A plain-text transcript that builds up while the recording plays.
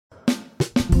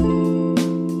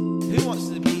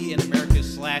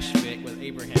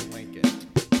Abraham Lincoln.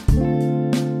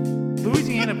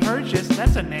 Louisiana Purchase,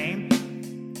 that's a name.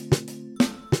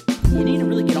 You need to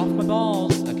really get off my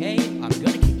balls, okay? I'm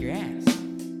gonna kick your ass.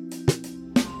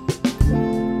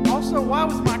 Also, why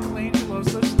was Michelangelo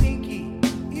so stinky?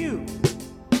 Ew.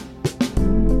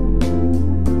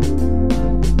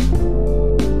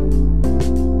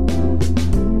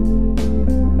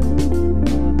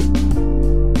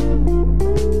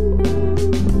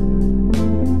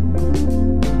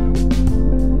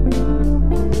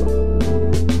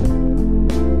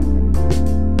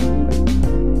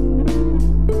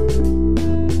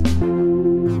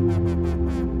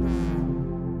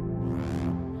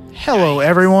 Hello,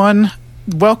 everyone.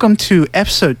 Welcome to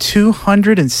episode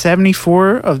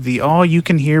 274 of the All You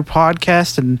Can Hear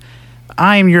podcast, and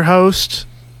I am your host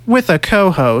with a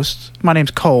co-host. My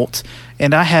name's Colt,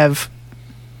 and I have...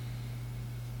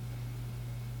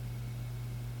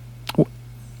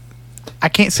 I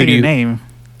can't say your name.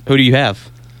 Who do you have?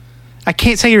 I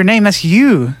can't say your name. That's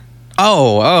you.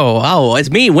 Oh, it's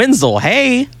me, Wenzel.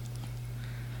 Hey.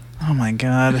 Oh, my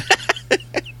God.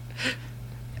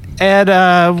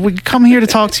 And we come here to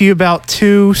talk to you about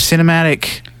two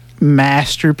cinematic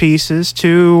masterpieces,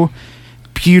 two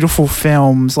beautiful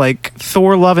films like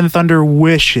Thor: Love and Thunder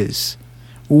Wishes.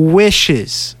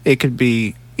 It could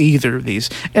be either of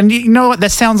these. And you know what? That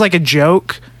sounds like a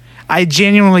joke. I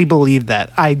genuinely believe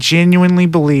that. I genuinely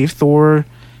believe Thor: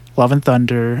 Love and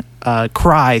Thunder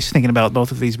cries thinking about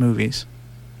both of these movies.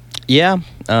 Yeah,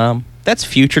 that's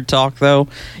future talk, though.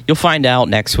 You'll find out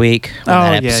next week when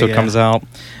that episode comes out.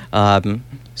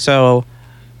 So,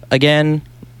 again,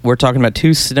 we're talking about two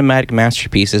cinematic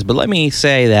masterpieces, but let me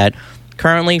say that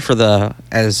currently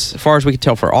as far as we can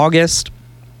tell for August,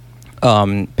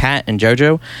 Pat and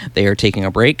JoJo, they are taking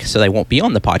a break, so they won't be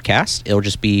on the podcast. It'll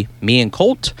just be me and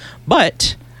Colt,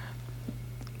 but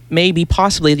maybe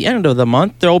possibly at the end of the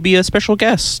month, there'll be a special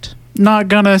guest. Not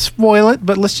gonna spoil it,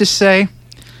 but let's just say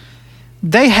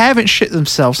they haven't shit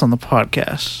themselves on the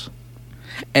podcast.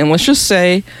 And let's just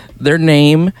say their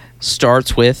name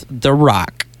starts with The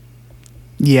Rock.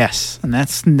 Yes, and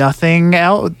that's nothing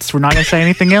else. We're not going to say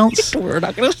anything else. We're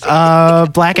not going to say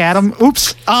Black Adam.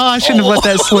 Oops. Oh, I shouldn't have let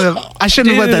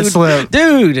that slip.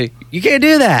 Dude, you can't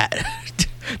do that.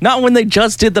 Not when they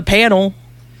just did the panel.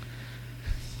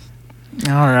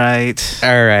 All right.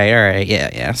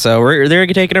 Yeah. So they're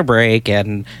taking a break,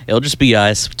 and it'll just be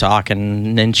us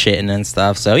talking and shitting and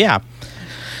stuff. So, yeah.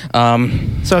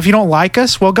 So if you don't like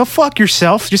us, well, go fuck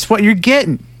yourself. Just what you're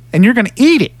getting, and you're gonna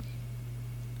eat it.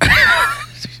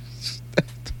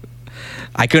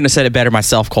 I couldn't have said it better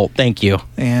myself, Colt. Thank you.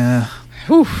 Yeah.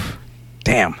 Whew.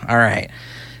 Damn. All right.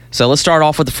 So let's start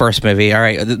off with the first movie. All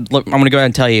right. Look, I'm gonna go ahead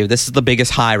and tell you this is the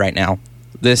biggest high right now.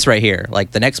 This right here. Like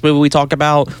the next movie we talk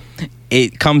about,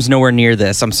 it comes nowhere near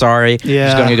this. I'm sorry. Yeah. I'm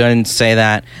just gonna go ahead and say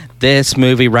that this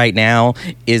movie right now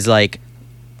is like,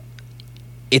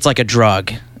 it's like a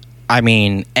drug. I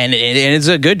mean, and it's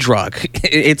a good drug.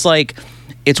 It's like,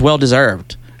 it's well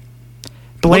deserved.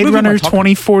 Blade Runner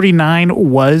 2049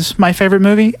 was my favorite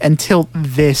movie until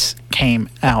this came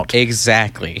out.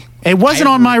 Exactly. It wasn't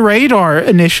on my radar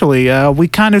initially. We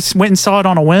kind of went and saw it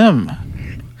on a whim.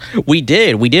 We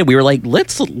did. We were like,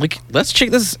 let's check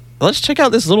this. Let's check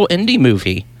out this little indie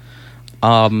movie.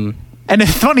 And the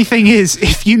funny thing is,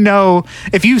 if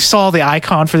you saw the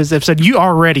icon for this episode, you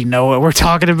already know what we're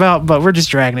talking about, but we're just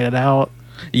dragging it out.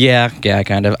 Yeah,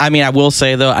 kind of. I mean, I will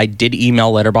say, though, I did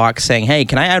email Letterboxd saying, hey,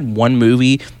 can I add one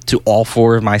movie to all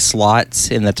four of my slots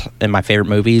in my favorite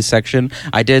movies section?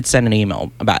 I did send an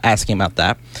email asking about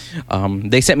that.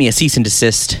 They sent me a cease and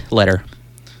desist letter.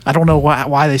 I don't know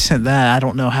why they sent that. I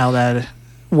don't know how that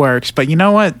works, but you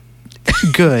know what?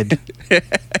 Good.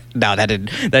 No, that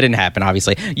didn't happen,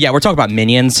 obviously. Yeah, we're talking about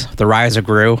Minions, The Rise of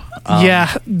Gru.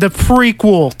 Yeah, the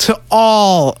prequel to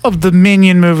all of the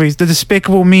Minion movies, the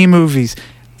Despicable Me movies.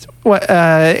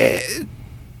 This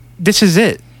is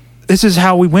it. This is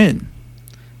how we win.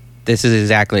 This is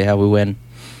exactly how we win.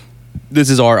 This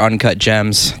is our uncut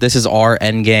gems. This is our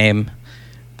end game.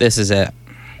 This is it.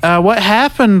 What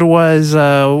happened was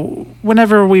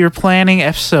whenever we were planning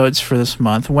episodes for this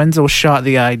month, Wenzel shot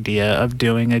the idea of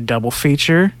doing a double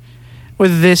feature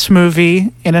with this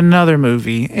movie and another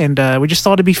movie. And we just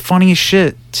thought it'd be funny as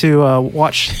shit to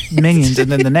watch Minions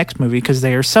and then the next movie because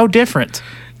they are so different.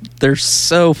 They're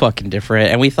so fucking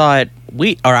different. And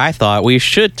I thought we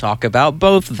should talk about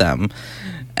both of them.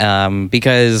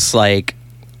 Because, like,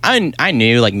 I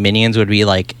knew, like, Minions would be,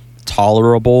 like,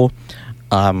 tolerable.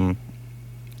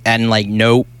 And like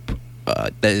Nope,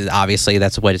 obviously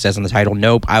that's what it says in the title.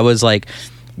 Nope. I was like,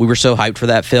 we were so hyped for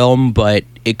that film, but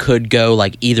it could go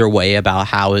like either way about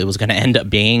how it was going to end up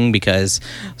being, because,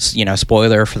 you know,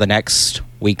 spoiler for the next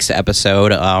week's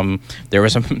episode,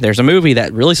 there's a movie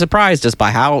that really surprised us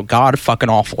by how god fucking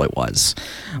awful it was.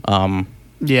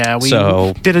 Yeah, we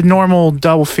did a normal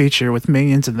double feature with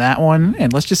Minions and that one,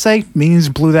 and let's just say Minions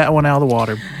blew that one out of the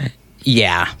water.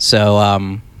 Yeah,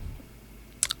 so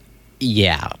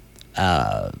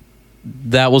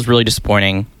that was really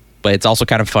disappointing, but it's also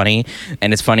kind of funny.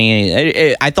 And it's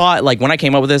funny, I thought, like, when I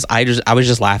came up with this, I was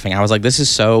just laughing. I was like, this is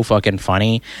so fucking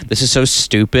funny, this is so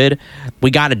stupid,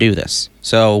 we got to do this,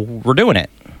 so we're doing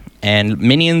it. And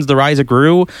Minions The Rise of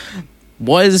Gru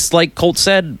was, like Colt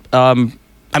said,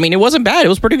 I mean, it wasn't bad, it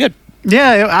was pretty good.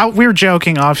 Yeah, we were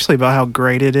joking obviously about how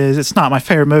great it is. It's not my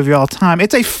favorite movie of all time.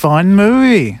 It's a fun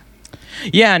movie.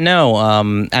 Yeah, no,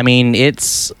 I mean,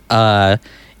 it's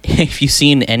if you've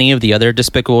seen any of the other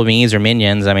Despicable Me's or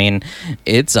Minions, I mean,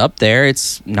 it's up there.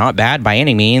 It's not bad by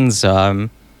any means. I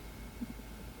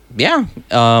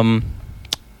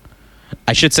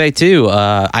should say, too,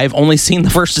 I've only seen the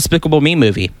first Despicable Me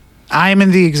movie. I'm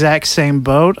in the exact same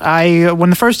boat. When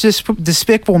the first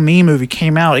Despicable Me movie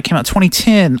came out, it came out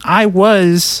 2010. I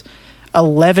was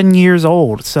 11 years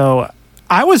old, so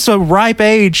I was a ripe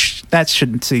age. That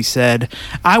shouldn't be said.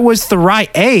 I was the right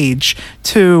age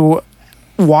to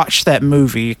watch that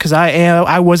movie because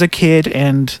I was a kid,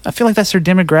 and I feel like that's their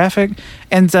demographic.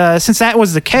 And since that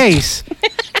was the case,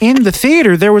 in the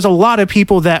theater there was a lot of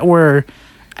people that were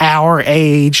our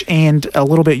age and a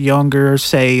little bit younger,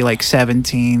 say like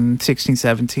 16,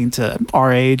 17 to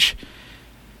our age.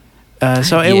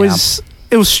 So it was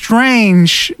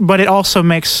strange, but it also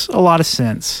makes a lot of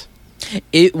sense.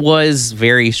 It was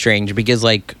very strange because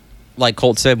like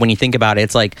Colt said, when you think about it,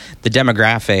 it's like the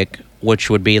demographic, which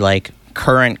would be like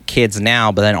current kids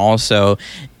now, but then also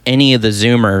any of the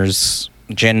Zoomers,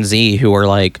 Gen Z, who are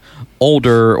like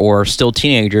older or still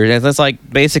teenagers. And that's like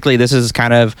basically this is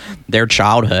kind of their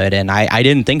childhood, and I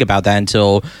didn't think about that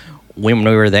until when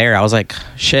we were there. I was like,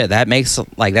 shit, that makes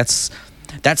like that's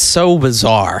so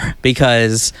bizarre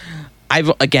because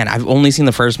I've only seen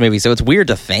the first movie, so it's weird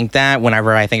to think that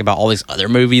whenever I think about all these other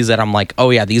movies that I'm like, oh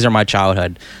yeah, these are my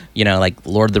childhood, you know, like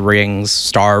Lord of the Rings,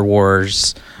 Star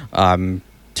Wars,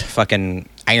 fucking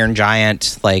Iron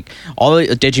Giant, like all the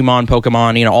Digimon,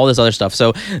 Pokemon, you know, all this other stuff.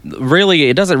 So really,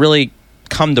 it doesn't really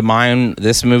come to mind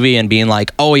this movie and being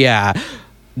like, oh yeah,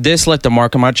 this left a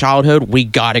mark on my childhood, we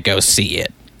gotta go see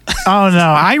it. Oh no,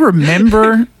 I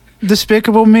remember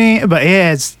Despicable Me, but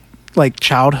yeah, it's like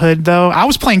childhood though. I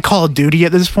was playing Call of Duty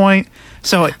at this point,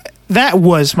 so that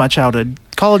was my childhood.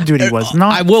 Call of Duty was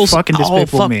not fucking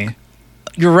Despicable Me.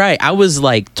 You're right. I was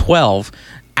like 12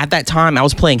 at that time. I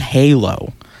was playing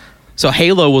Halo. So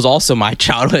Halo was also my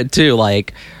childhood too.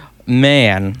 Like,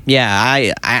 man, yeah,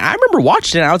 I remember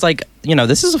watching it. I was like, you know,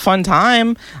 this is a fun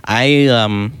time.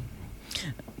 And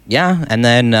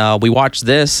then we watched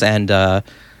this, and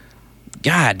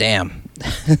god damn,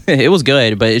 it was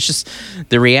good. But it's just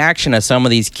the reaction of some of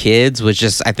these kids was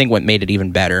just, I think, what made it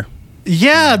even better.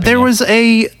 Yeah, there was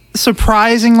a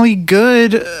surprisingly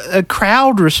good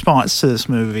crowd response to this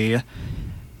movie.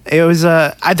 It was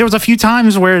there was a few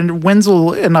times where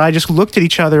Wenzel and I just looked at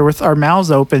each other with our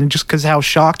mouths open just because how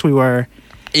shocked we were.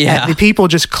 Yeah, at the people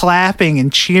just clapping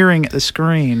and cheering at the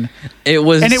screen. It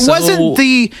was, and it wasn't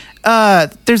the.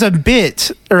 There's a bit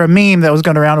or a meme that was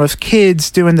going around with kids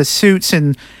doing the suits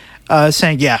and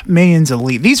saying, "Yeah, Minions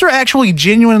elite." These were actually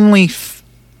genuinely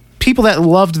people that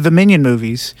loved the Minion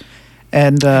movies,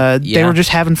 and they were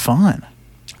just having fun.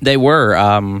 They were,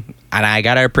 and I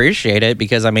gotta appreciate it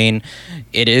because I mean,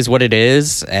 it is what it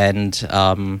is, and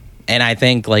I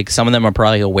think like some of them are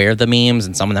probably aware of the memes,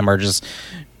 and some of them are just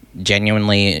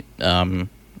genuinely,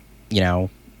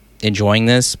 enjoying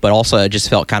this. But also, it just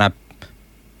felt kind of,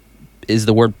 is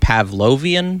the word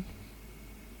Pavlovian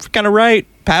kind of right?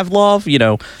 Pavlov, you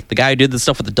know, the guy who did the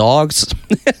stuff with the dogs,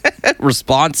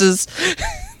 responses.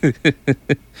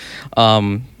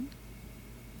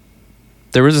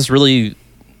 There was this really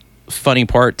funny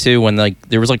part too when like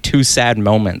there was like two sad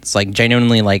moments, like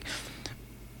genuinely like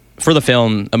for the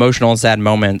film, emotional and sad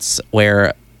moments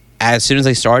where as soon as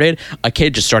they started, a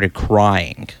kid just started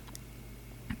crying.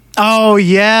 Oh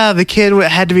yeah, the kid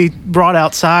had to be brought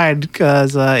outside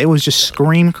because it was just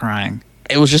scream crying.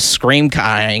 It was just scream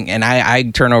crying, and I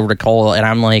turn over to Cole and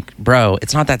I'm like, bro,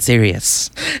 it's not that serious.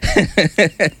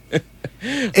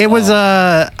 It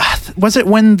was it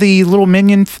when the little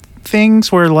minion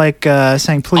things were like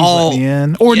saying please let me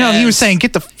in, or yes. No, he was saying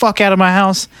get the fuck out of my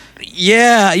house.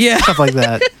 Yeah stuff like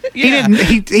that. Yeah.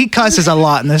 He cusses a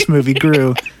lot in this movie.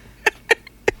 Gru.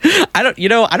 I don't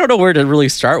know where to really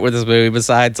start with this movie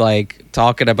besides like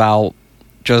talking about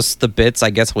just the bits I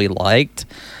guess we liked.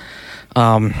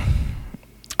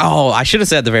 I should have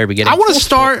said at the very beginning. I want to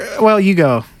start. Well, you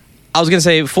go. I was gonna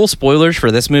say full spoilers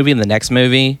for this movie and the next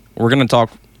movie. We're gonna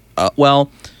talk.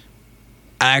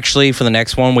 Actually, for the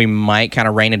next one, we might kind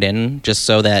of rein it in just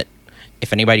so that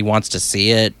if anybody wants to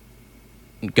see it,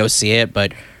 go see it.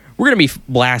 But we're gonna be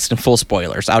blasting full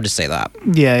spoilers. I'll just say that.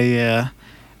 Yeah.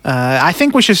 I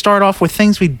think we should start off with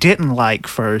things we didn't like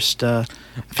first. I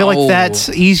feel like that's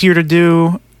easier to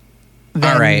do.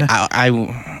 All right.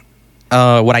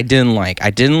 What I didn't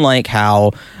like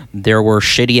how there were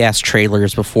shitty ass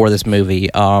trailers before this movie.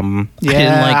 That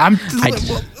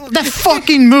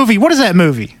fucking movie. What is that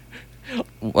movie?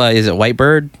 Is it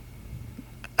Whitebird?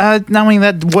 I mean,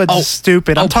 that was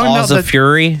stupid. I'm talking Paws about of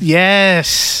Fury.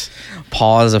 Yes.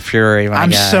 Paws of Fury.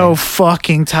 I'm so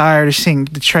fucking tired of seeing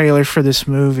the trailer for this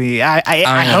movie.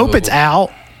 I hope it's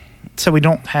out so we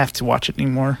don't have to watch it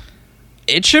anymore.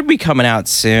 It should be coming out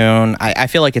soon. I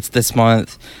feel like it's this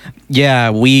month. Yeah,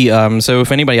 we so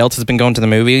if anybody else has been going to the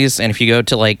movies, and if you go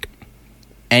to like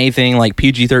anything like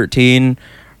PG-13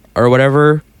 or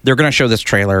whatever, they're gonna show this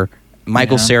trailer.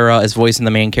 Michael Cera is voicing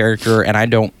the main character, and I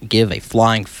don't give a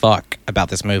flying fuck about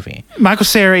this movie. Michael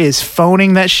Cera is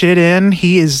phoning that shit in.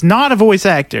 He is not a voice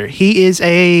actor. He is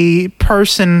a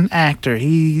person actor.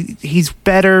 He's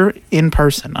better in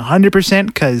person, 100%,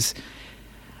 because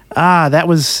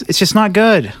it's just not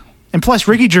good. And plus,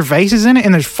 Ricky Gervais is in it,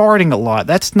 and there's farting a lot.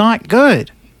 That's not good.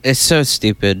 It's so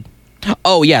stupid.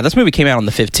 Oh, yeah, this movie came out on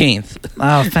the 15th.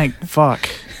 Oh, thank fuck.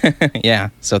 Yeah,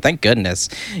 so thank goodness.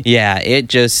 Yeah,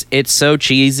 it's so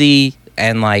cheesy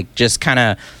and like just kind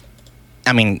of,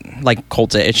 I mean, like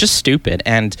cult. It's just stupid.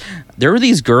 And there were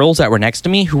these girls that were next to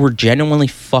me who were genuinely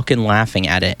fucking laughing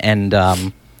at it. And,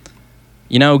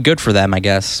 good for them, I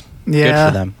guess.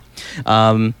 Yeah. Good for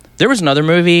them. There was another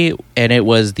movie, and it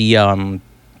was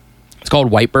it's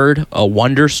called Whitebird, A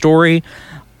Wonder Story.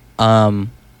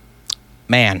 Man.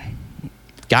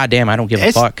 Goddamn, I don't give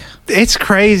a fuck. It's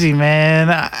crazy, man.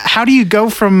 How do you go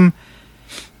from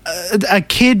a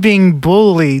kid being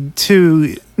bullied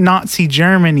to Nazi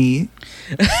Germany?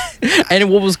 And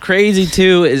what was crazy,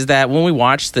 too, is that when we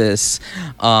watched this,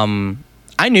 I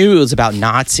knew it was about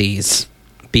Nazis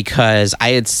because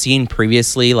I had seen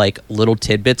previously, like, little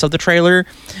tidbits of the trailer.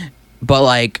 But,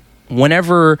 like,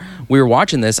 whenever we were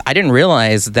watching this, I didn't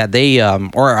realize that they,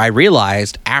 or I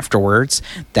realized afterwards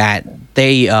that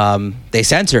they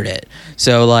censored it.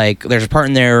 So like, there's a part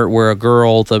in there where a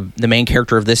girl, the main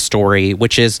character of this story,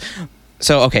 which is,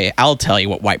 so okay, I'll tell you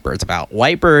what Whitebird's about.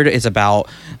 Whitebird is about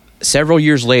several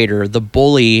years later, the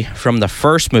bully from the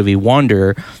first movie,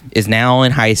 Wonder, is now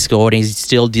in high school, and he's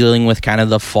still dealing with kind of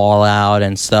the fallout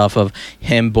and stuff of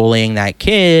him bullying that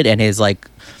kid and his like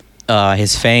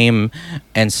his fame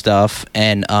and stuff.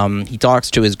 And he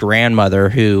talks to his grandmother,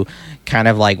 who kind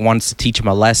of like wants to teach him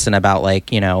a lesson about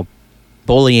like,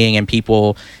 bullying and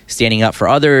people standing up for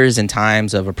others in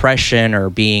times of oppression or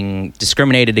being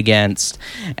discriminated against.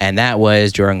 And that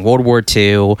was during World War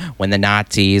II, when the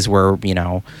Nazis were,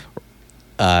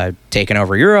 taking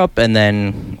over Europe and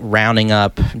then rounding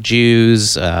up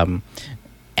Jews,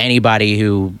 anybody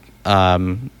who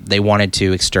they wanted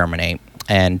to exterminate.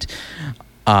 And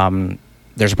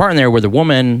there's a part in there where the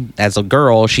woman, as a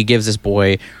girl, she gives this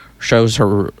boy, shows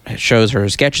her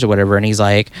sketches or whatever, and he's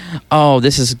like, oh,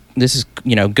 this is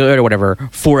good or whatever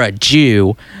for a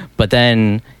Jew. But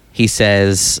then he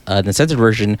says, in the censored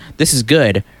version, this is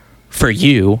good for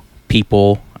you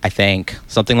people, I think,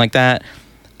 something like that.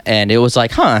 And it was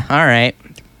like, all right.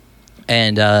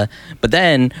 And but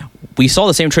then we saw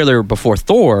the same trailer before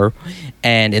Thor,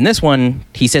 and in this one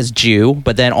he says Jew,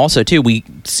 but then also too we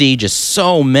see just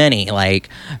so many like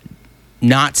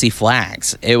Nazi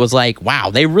flags. It was like, wow,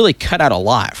 they really cut out a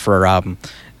lot for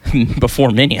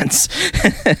before Minions.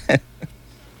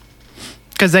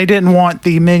 Because they didn't want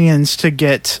the Minions to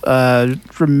get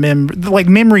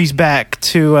memories back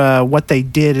to what they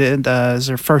did as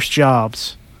their first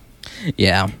jobs.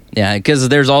 Yeah, because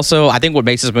there's also, I think what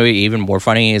makes this movie even more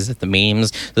funny is that the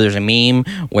memes. So there's a meme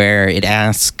where it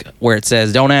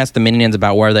says, don't ask the Minions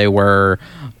about where they were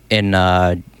in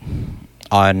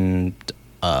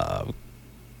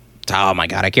oh my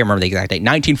god, I can't remember the exact date.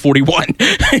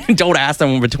 1941. Don't ask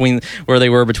them where they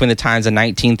were between the times of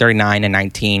 1939 and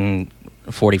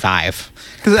 1945.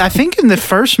 Because I think in the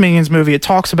first Minions movie, it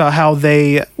talks about how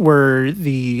they were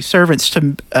the servants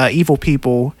to evil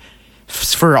people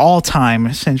for all time,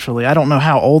 essentially. I don't know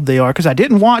how old they are, because I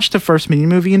didn't watch the first Minion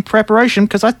movie in preparation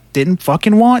because I didn't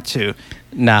fucking want to.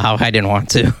 No, I didn't want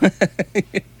to.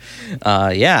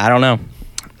 Yeah, I don't know.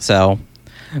 So,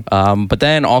 but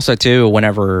then also too,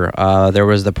 whenever there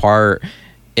was the part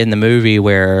in the movie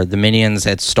where the Minions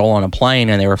had stolen a plane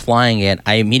and they were flying it,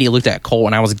 I immediately looked at Colt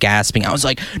and I was gasping. I was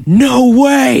like, no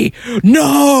way,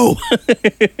 no.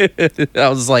 I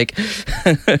was like,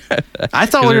 I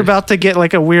thought we were about to get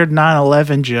like a weird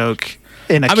 9/11 joke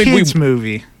in a kids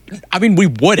movie. I mean, we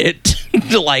wouldn't.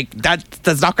 Like,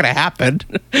 that's not going to happen.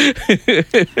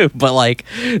 But, like,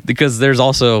 because there's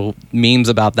also memes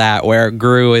about that where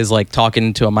Gru is, like,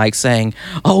 talking to a mic saying,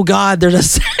 oh, God,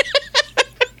 there's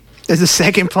a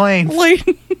second plane.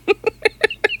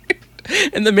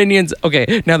 And the Minions...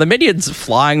 Okay, now the Minions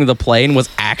flying the plane was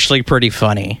actually pretty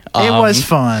funny. It was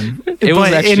fun.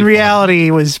 But in reality,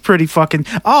 it was pretty fucking...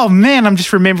 Oh, man, I'm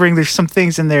just remembering there's some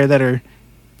things in there that are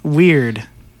weird.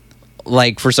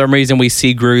 Like, for some reason, we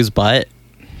see Gru's butt.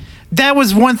 That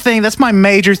was one thing. That's my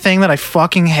major thing that I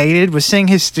fucking hated, was seeing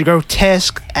his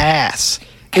grotesque ass.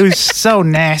 It was so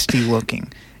nasty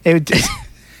looking. I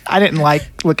didn't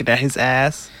like looking at his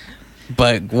ass.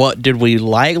 But what did we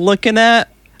like looking at?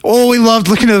 Oh, we loved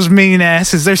looking at those minion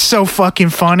asses. They're so fucking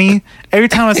funny. Every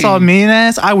time I saw a minion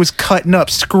ass, I was cutting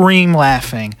up, scream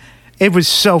laughing. It was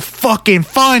so fucking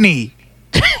funny.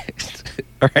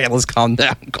 All right, let's calm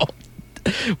down, Cole.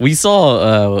 We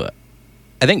saw,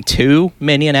 I think 2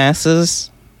 minion asses.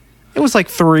 It was like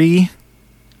 3.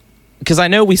 Because I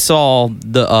know we saw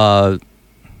the,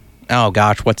 oh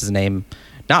gosh, what's his name?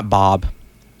 Not Bob.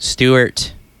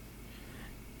 Stuart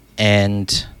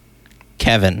and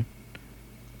Kevin.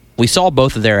 We saw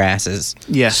both of their asses.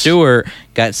 Yes. Stuart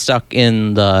got stuck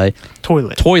in the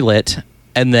toilet,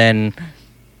 and then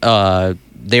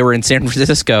they were in San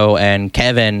Francisco, and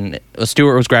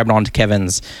Stuart was grabbing onto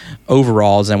Kevin's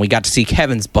overalls, and we got to see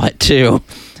Kevin's butt too.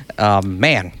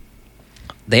 Man,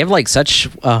 they have like such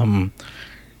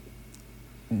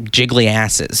jiggly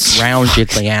asses, round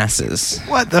jiggly asses.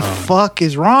 What the fuck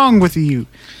is wrong with you?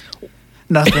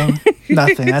 Nothing.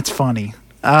 That's funny.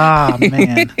 Ah,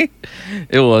 man.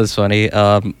 It was funny.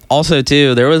 Also,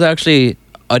 too, there was actually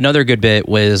another good bit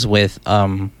was with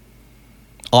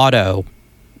Otto.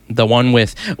 The one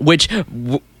with which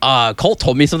Colt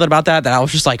told me something about that I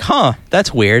was just like, huh,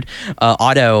 that's weird.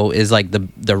 Otto is like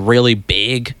the really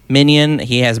big minion.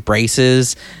 He has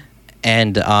braces,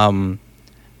 and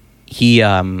he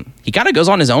kind of goes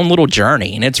on his own little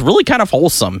journey, and it's really kind of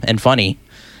wholesome and funny.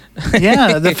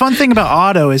 Yeah, the fun thing about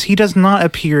Otto is he does not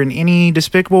appear in any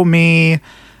Despicable Me,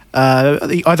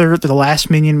 the last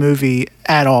Minion movie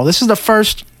at all. This is the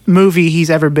first movie he's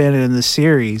ever been in the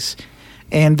series.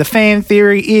 And the fan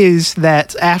theory is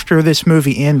that after this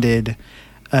movie ended,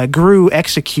 Gru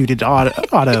executed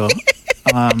Otto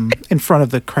in front of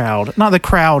the crowd. Not the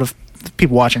crowd of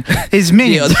people watching. His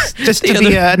minions, just to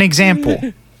be an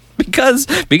example. Because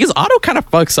Otto kind of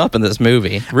fucks up in this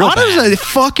movie. Otto's a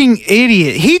fucking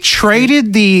idiot. He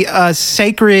traded the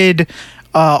sacred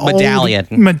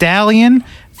medallion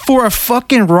for a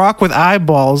fucking rock with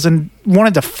eyeballs and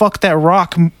wanted to fuck that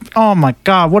rock. Oh my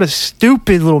God, what a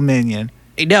stupid little minion.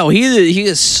 No, he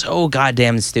is so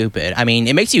goddamn stupid. I mean,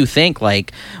 it makes you think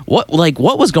what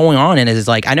was going on in his,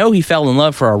 like, I know he fell in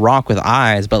love for a rock with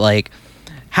eyes, but like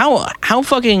how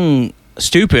fucking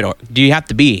stupid do you have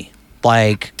to be?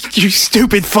 Like, you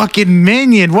stupid fucking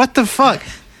minion. What the fuck?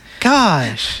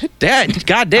 Gosh.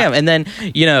 Goddamn. And then,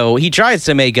 he tries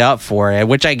to make up for it,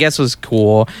 which I guess was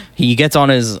cool. He gets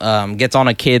on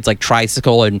a kid's like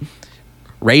tricycle and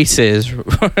races,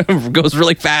 goes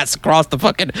really fast across the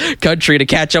fucking country to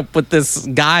catch up with this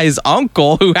guy's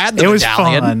uncle who had the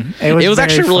medallion. It was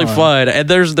actually really fun. And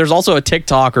there's also a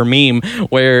TikTok or meme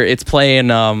where it's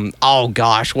playing oh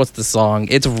gosh, what's the song?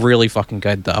 It's really fucking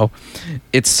good though.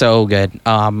 It's so good.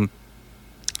 And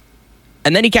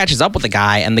then he catches up with the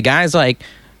guy, and the guy's like,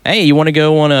 hey, you want to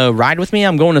go on a ride with me?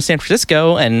 I'm going to San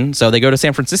Francisco. And so they go to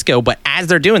San Francisco, but as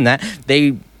they're doing that,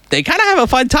 they kind of have a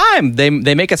fun time.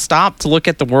 They make a stop to look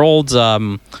at the world's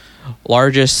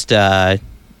largest.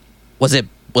 Was it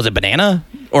banana,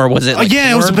 or was it?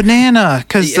 It was a banana,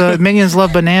 because the minions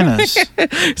love bananas.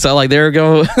 So like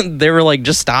they were like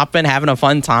just stopping, having a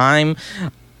fun time.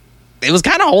 It was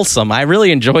kind of wholesome. I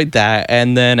really enjoyed that.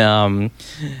 And then,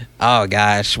 oh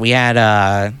gosh, we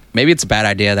had maybe it's a bad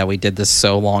idea that we did this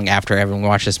so long after everyone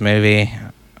watched this movie.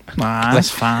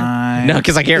 That's fine. No,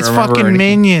 because I can't remember. It's fucking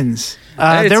Minions.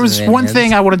 There was one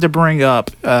thing I wanted to bring up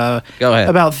Go ahead.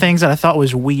 about things that I thought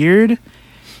was weird.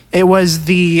 It was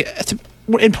the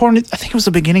important. I think it was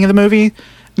the beginning of the movie.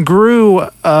 Gru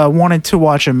wanted to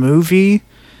watch a movie,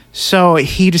 so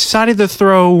he decided to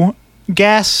throw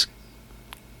gas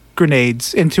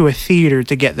grenades into a theater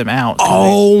to get them out.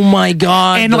 Oh my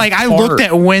God. And I looked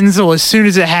at Wenzel as soon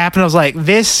as it happened. I was like,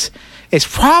 this is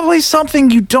probably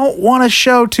something you don't want to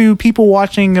show to people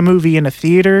watching a movie in a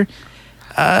theater.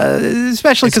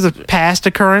 especially because of past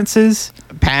occurrences.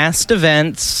 Past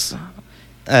events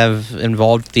have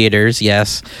involved theaters,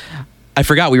 yes. I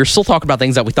forgot we were still talking about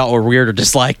things that we thought were weird or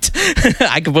disliked.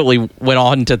 I completely went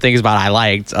on to things about I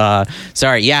liked.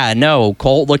 Sorry, yeah, no.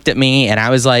 Colt looked at me and I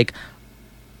was like,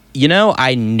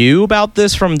 I knew about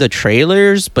this from the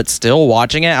trailers, but still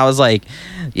watching it, I was like,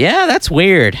 yeah, that's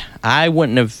weird. I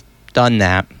wouldn't have done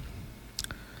that.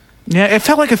 Yeah, it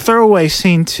felt like a throwaway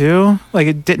scene too. Like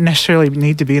it didn't necessarily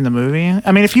need to be in the movie.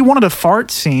 I mean, if you wanted a fart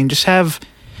scene, just have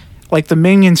like the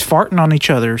minions farting on each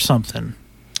other or something.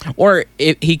 Or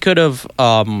he could have,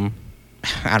 I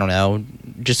don't know,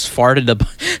 just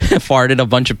farted a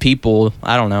bunch of people,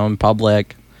 I don't know, in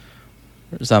public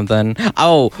or something.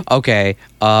 Oh, okay.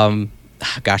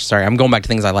 Gosh, sorry. I'm going back to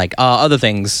things I like. Other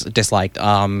things disliked.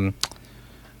 How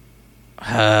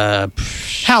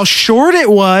short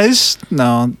it was.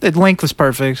 No, length was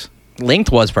perfect.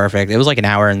 Length was perfect. It was like an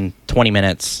hour and 20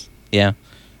 minutes. Yeah.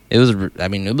 It was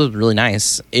really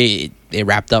nice. It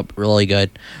wrapped up really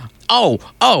good. Oh,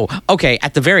 okay.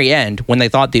 At the very end, when they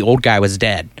thought the old guy was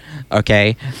dead,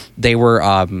 okay, they were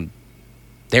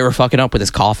fucking up with his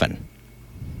coffin.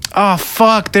 Oh,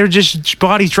 fuck. They're just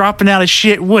bodies dropping out of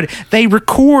shit wood. They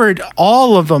record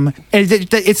all of them.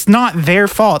 It's not their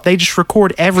fault. They just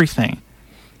record everything.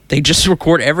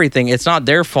 It's not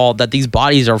their fault that these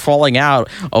bodies are falling out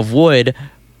of wood,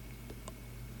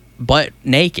 but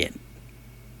naked.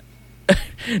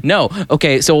 No.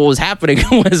 Okay, so what was happening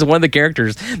was one of the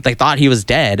characters, they thought he was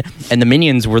dead, and the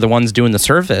minions were the ones doing the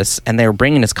service, and they were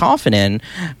bringing his coffin in,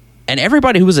 and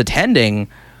everybody who was attending,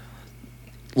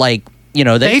 like,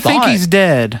 they think he's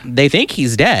dead. They think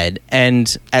he's dead,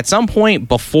 and at some point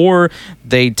before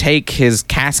they take his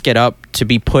casket up to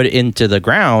be put into the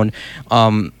ground,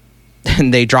 and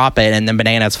they drop it, and then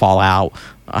bananas fall out.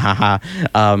 But,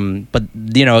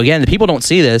 again, the people don't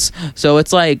see this, so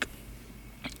it's like,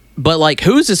 but, like,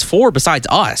 who's this for besides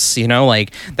us?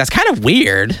 Like, that's kind of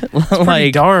weird. It's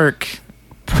pretty dark.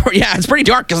 Yeah, it's pretty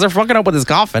dark because they're fucking up with his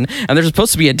coffin, and there's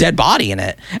supposed to be a dead body in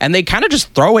it, and they kind of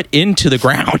just throw it into the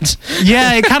ground.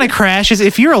 Yeah, it kind of crashes.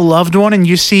 If you're a loved one and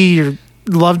you see your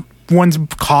loved one's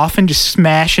coffin just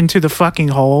smash into the fucking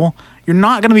hole, you're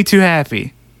not going to be too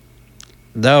happy.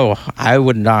 No, I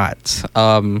would not.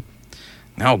 Oh,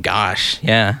 gosh,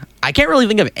 yeah. I can't really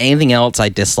think of anything else I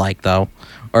disliked, though.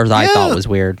 Or that I thought was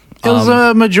weird. It was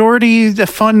a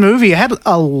fun movie. It had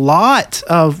a lot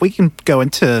of... We can go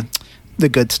into the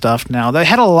good stuff now. They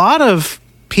had a lot of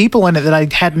people in it that I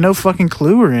had no fucking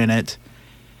clue were in it.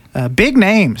 Big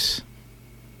names.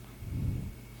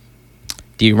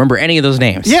 Do you remember any of those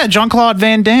names? Yeah, Jean-Claude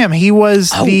Van Damme. He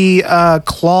was the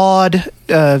Claude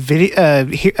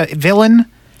villain.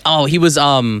 Oh, he was...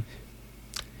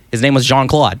 His name was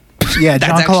Jean-Claude. Yeah,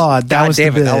 Jean-Claude.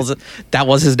 That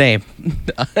was his name.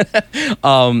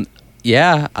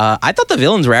 Yeah. I thought the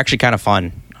villains were actually kind of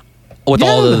fun with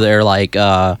all of their like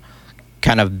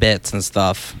kind of bits and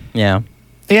stuff. Yeah.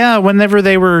 Yeah, whenever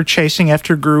they were chasing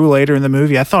after Gru later in the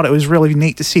movie, I thought it was really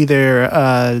neat to see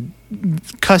their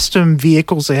custom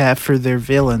vehicles they have for their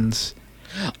villains.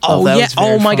 Oh yeah!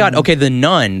 Oh my God! Okay, the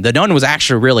nun was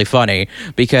actually really funny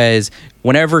because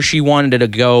whenever she wanted to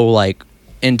go like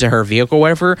into her vehicle or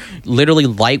whatever, literally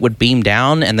light would beam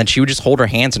down, and then she would just hold her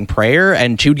hands in prayer,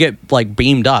 and she would get like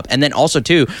beamed up. And then also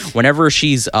too, whenever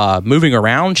she's moving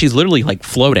around, she's literally like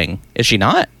floating. Is she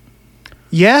not?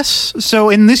 Yes. So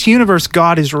in this universe,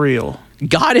 God is real.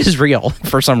 God is real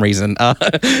for some reason,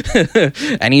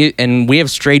 and we have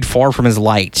strayed far from his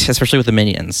light, especially with the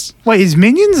minions. Wait, is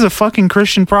Minions a fucking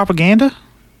Christian propaganda?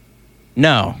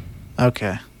 No.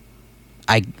 Okay.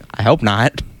 I hope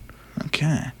not.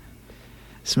 Okay.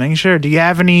 Just making sure. Do you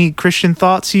have any Christian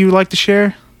thoughts you would like to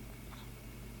share?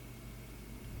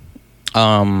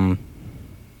 I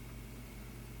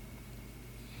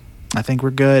think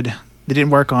we're good. They didn't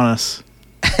work on us.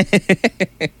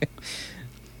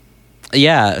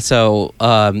 Yeah, so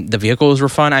the vehicles were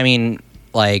fun. I mean,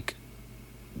 like,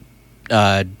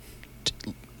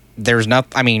 there's not.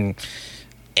 I mean,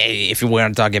 if you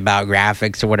want to talk about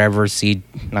graphics or whatever,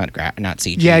 not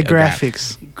CG. Yeah,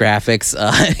 graphics. Graphics.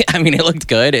 I mean, it looked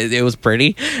good. It was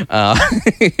pretty.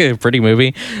 Pretty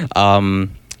movie. The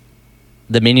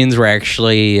minions were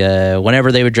actually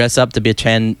whenever they would dress up to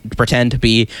pretend to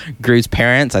be Gru's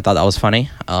parents. I thought that was funny.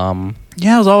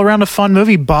 Yeah, it was all around a fun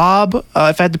movie. Bob, if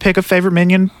I had to pick a favorite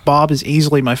minion, Bob is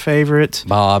easily my favorite.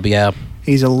 Bob, yeah.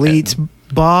 He's elite.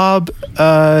 Bob,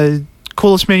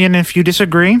 coolest minion if you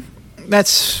disagree.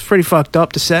 That's pretty fucked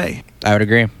up to say. I would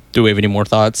agree. Do we have any more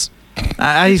thoughts?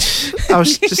 I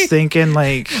was just thinking,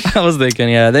 like... I was thinking,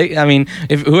 yeah. I mean,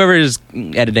 if whoever is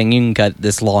editing, you can cut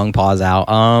this long pause out.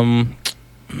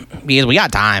 because we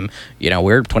got time.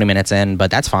 We're 20 minutes in,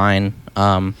 but that's fine.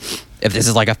 If this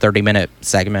is like a 30-minute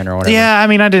segment or whatever. Yeah, I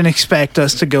mean, I didn't expect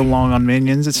us to go long on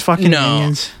Minions. It's fucking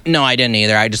Minions. No, I didn't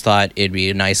either. I just thought it'd be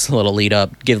a nice little lead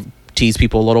up, tease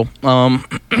people a little.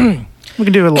 We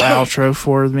can do a little outro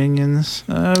for Minions,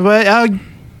 but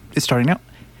it's starting out.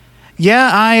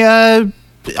 Yeah,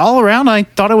 all around, I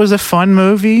thought it was a fun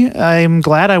movie. I'm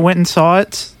glad I went and saw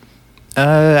it.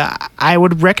 I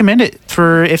would recommend it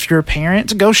for if you're a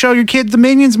parent. Go show your kid the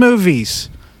Minions movies,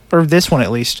 or this one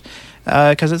at least,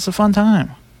 because it's a fun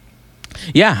time.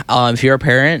 Yeah, if you're a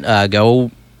parent,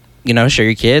 go, show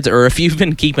your kids, or if you've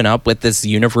been keeping up with this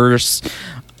universe,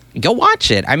 go watch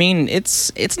it. I mean,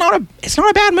 it's not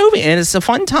a bad movie, and it's a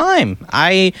fun time.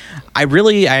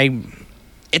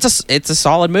 It's a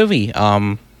solid movie.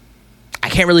 I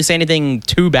can't really say anything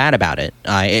too bad about it.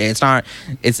 It's not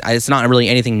really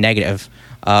anything negative.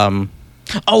 Oh,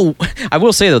 I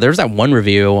will say though, there's that one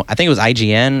review. I think it was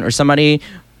IGN or somebody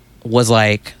was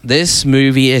like, "This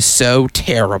movie is so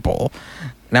terrible,"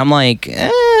 and I'm like,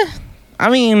 I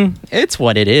mean, it's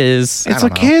what it is. It's a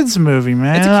kids movie,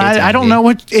 man. I don't know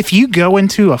if you go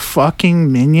into a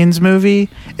fucking Minions movie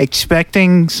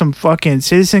expecting some fucking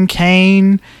Citizen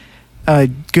Kane,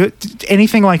 good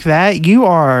anything like that.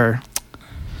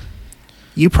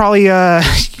 You probably you're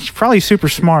probably super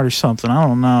smart or something. I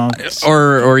don't know.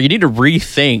 Or you need to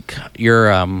rethink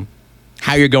your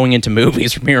how you're going into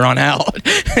movies from here on out.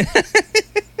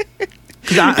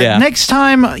 Next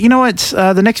time, you know what?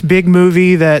 The next big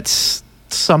movie that's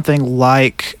something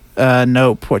like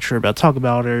Nope, what you're about to talk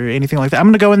about, or anything like that, I'm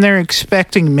going to go in there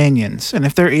expecting Minions. And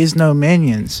if there is no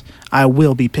Minions, I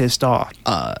will be pissed off.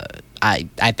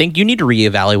 I think you need to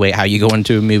reevaluate how you go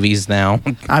into movies now.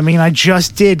 I mean, I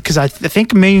just did, because I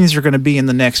think Minions are going to be in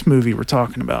the next movie we're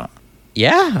talking about.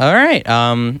 Yeah, all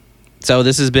right. So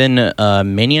this has been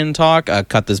Minion Talk.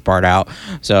 Cut this part out.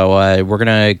 So we're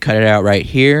going to cut it out right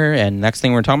here. And next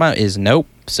thing we're talking about is Nope.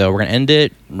 So we're going to end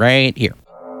it right here.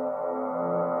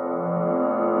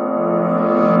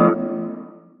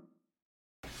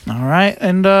 All right.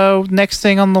 And next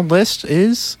thing on the list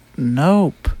is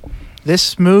Nope.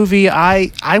 This movie,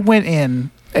 I went in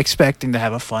expecting to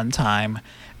have a fun time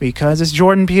because it's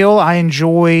Jordan Peele. I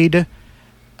enjoyed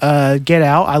Get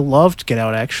Out. I loved Get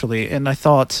Out, actually, and I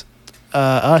thought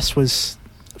Us was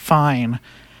fine.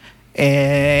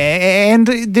 And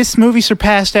this movie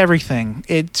surpassed everything.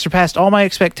 It surpassed all my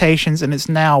expectations, and it's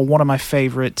now one of my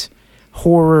favorite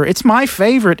horror. It's my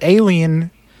favorite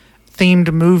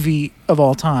alien-themed movie of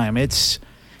all time. It's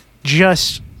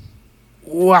just...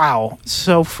 wow,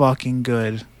 so fucking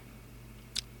good.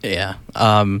 Yeah.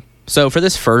 So for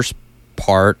this first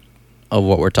part of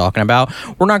what we're talking about,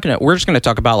 we're just gonna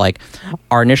talk about like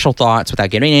our initial thoughts without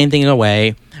giving anything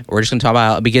away. We're just gonna talk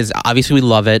about, because obviously we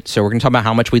love it, so we're gonna talk about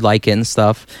how much we like it and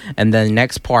stuff. And then the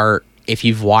next part, if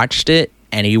you've watched it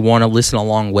and you want to listen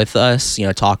along with us,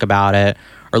 talk about it,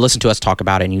 or listen to us talk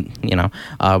about it, and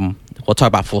we'll talk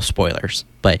about full spoilers.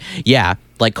 But yeah,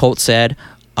 like Colt said,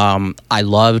 I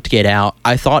loved Get Out.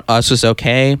 I thought Us was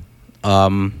okay.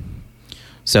 So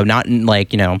not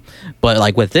like, but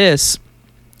like with this,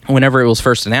 whenever it was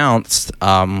first announced,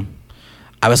 I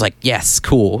was like, yes,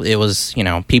 cool. It was,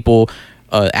 people,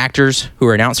 actors who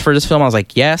were announced for this film. I was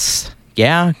like, yes,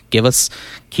 yeah, give us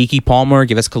Keke Palmer,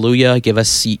 give us Kaluuya, give us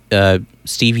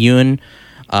Steve Yeun.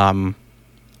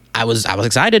 I was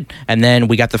excited, and then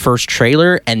we got the first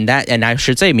trailer, and I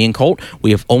should say, me and Colt,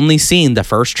 we have only seen the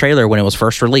first trailer when it was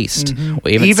first released. Mm-hmm.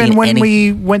 Even when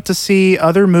we went to see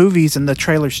other movies and the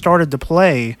trailer started to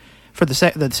play for the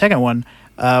second one,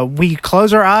 we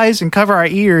close our eyes and cover our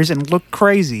ears and look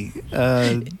crazy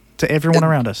to everyone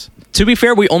around us. To be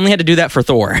fair, we only had to do that for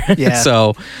Thor. Yeah.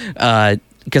 So,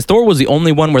 because Thor was the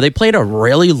only one where they played a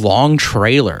really long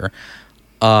trailer.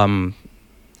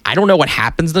 I don't know what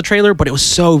happens in the trailer, but it was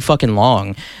so fucking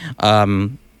long.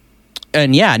 And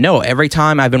yeah, no, every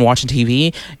time I've been watching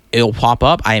TV, it'll pop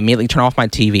up. I immediately turn off my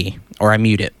TV or I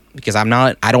mute it because I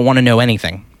don't want to know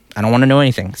anything.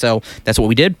 So that's what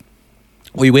we did.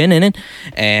 We went in it,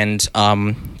 and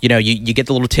you get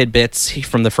the little tidbits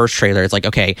from the first trailer. It's like,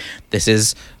 okay, this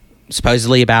is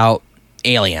supposedly about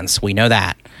aliens. We know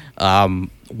that.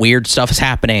 Weird stuff is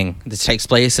happening. This takes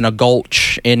place in a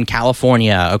gulch in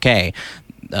California. Okay.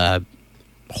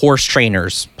 Horse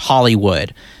trainers,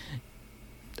 Hollywood.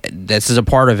 This is a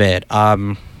part of it.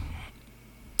 And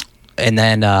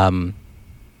then, oh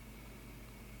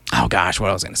gosh, what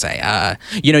I was going to say.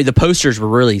 The posters were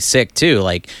really sick too.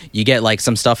 Like, you get like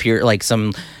some stuff here, like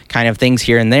some kind of things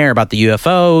here and there about the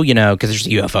UFO, because there's a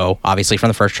UFO, obviously, from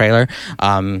the first trailer.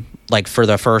 Like for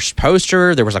the first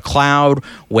poster, there was a cloud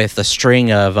with a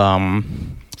string of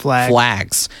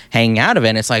flags hanging out of it.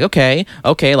 And it's like, okay,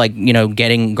 like, you know,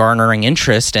 garnering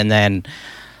interest, and then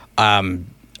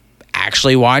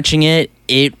actually watching it,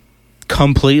 it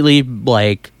completely,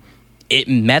 like, it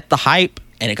met the hype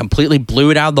and it completely blew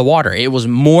it out of the water. It was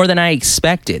more than I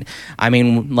expected. I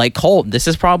mean, like, Colt, this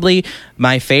is probably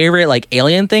my favorite, like,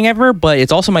 alien thing ever, but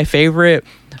it's also my favorite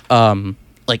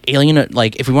like alien,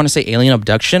 like, if we want to say alien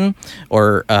abduction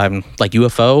or like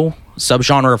UFO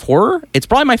subgenre of horror, it's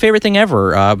probably my favorite thing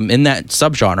ever in that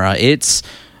subgenre. It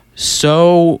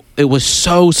was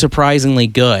so surprisingly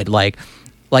good. Like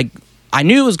I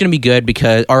knew it was going to be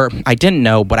good or I didn't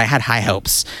know, but I had high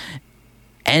hopes.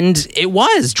 And it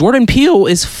was. Jordan Peele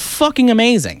is fucking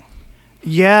amazing.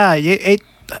 Yeah,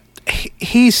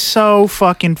 he's so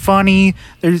fucking funny.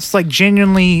 There's, like,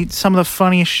 genuinely some of the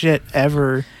funniest shit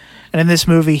ever. And in this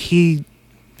movie, he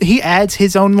adds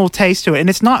his own little taste to it. And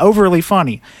it's not overly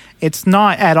funny. It's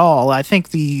not at all. I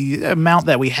think the amount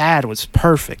that we had was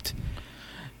perfect.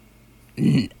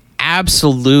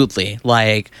 Absolutely.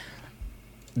 Like,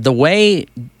 the way...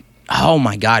 Oh,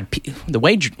 my God. The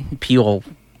way Peele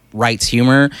writes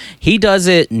humor, he does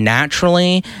it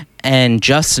naturally and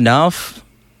just enough.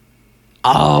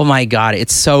 Oh, my God.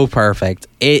 It's so perfect.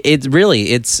 It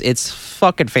really... It's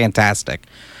fucking fantastic.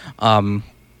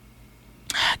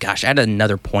 Gosh, I had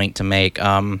another point to make.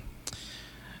 I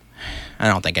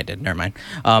don't think I did. Never mind.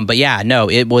 But yeah, no,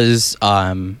 it was,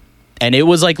 and it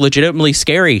was, like, legitimately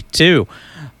scary too.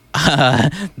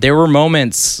 There were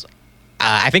moments.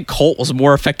 I think Colt was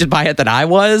more affected by it than I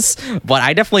was, but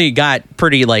I definitely got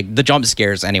pretty, like, the jump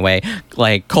scares anyway.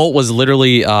 Like, Colt was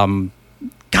literally,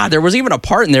 God, there was even a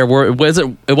part in there where it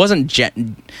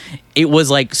was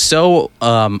like so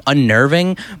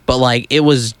unnerving, but, like, it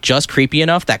was just creepy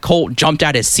enough that Colt jumped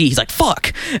out his seat. He's like,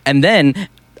 fuck. And then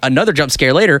another jump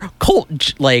scare later,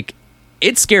 Colt, like,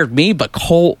 it scared me, but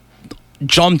Colt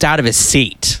jumped out of his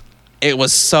seat. It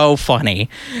was so funny.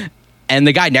 And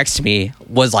the guy next to me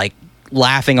was, like,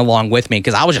 laughing along with me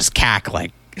because I was just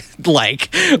cackling.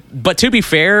 But to be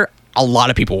fair, a lot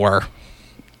of people were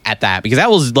at that, because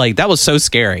that was so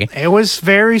scary. It was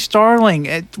very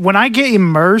startling. When I get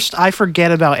immersed, I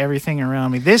forget about everything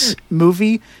around me. This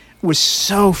movie was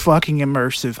so fucking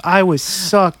immersive. I was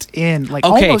sucked in, like,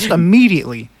 almost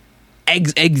immediately.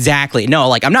 Exactly. No,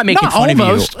 like, I'm not making fun of you.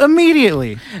 Almost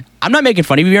immediately. I'm not making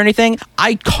fun of you or anything.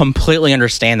 I completely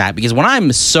understand that, because when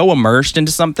I'm so immersed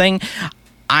into something,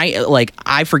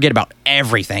 I forget about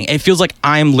everything. It feels like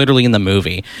I'm literally in the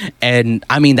movie. And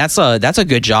I mean, that's a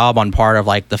good job on part of,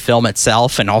 like, the film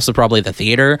itself and also probably the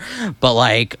theater. But,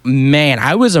 like, man,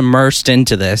 I was immersed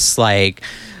into this. Like,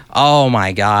 oh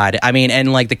my God. I mean,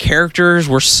 and, like, the characters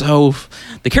were so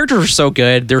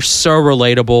good. They're so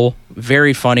relatable,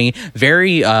 very funny,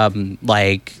 very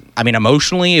like, I mean,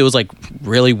 emotionally, it was, like,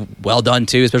 really well done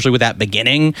too, especially with that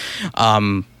beginning.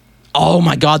 Oh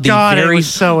my God! It was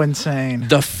so insane.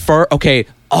 Okay.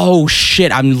 Oh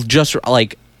shit! I'm just,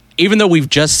 like, even though we've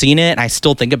just seen it, and I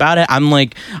still think about it. I'm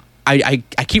like, I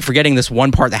keep forgetting this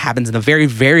one part that happens in the very,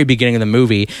 very beginning of the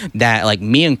movie that, like,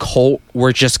 me and Colt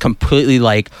were just completely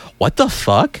like, what the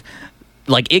fuck?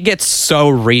 Like, it gets so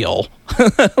real.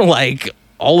 Like,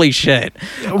 holy shit.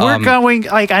 We're going,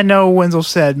 like, I know Wenzel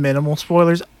said minimal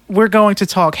spoilers. We're going to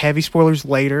talk heavy spoilers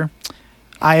later,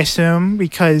 I assume,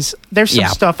 because there's some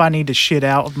stuff I need to shit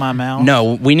out of my mouth.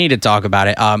 No, we need to talk about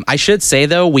it. I should say,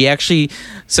 though,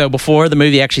 so before the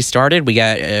movie actually started, we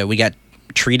got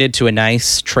treated to a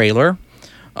nice trailer.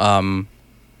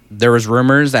 There was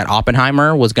rumors that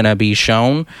Oppenheimer was going to be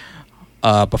shown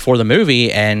before the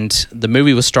movie, and the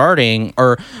movie was starting,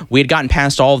 or we had gotten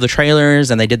past all of the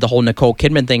trailers, and they did the whole Nicole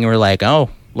Kidman thing, and we were like, oh,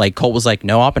 like, Colt was like,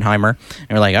 no Oppenheimer, and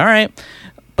we're like, all right.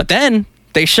 But then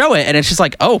they show it, and it's just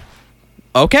like, oh,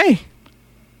 okay,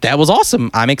 that was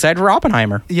awesome. I'm excited for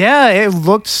Oppenheimer. Yeah, it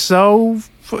looked so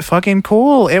fucking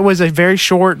cool. It was a very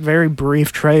short, very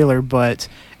brief trailer, but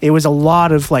it was a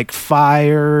lot of, like,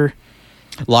 fire.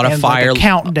 A lot of fire. Like, a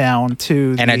countdown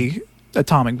to the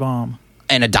atomic bomb.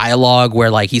 And a dialogue where,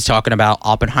 like, he's talking about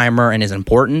Oppenheimer and his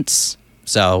importance.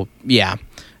 So, yeah.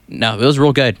 No, it was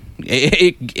real good.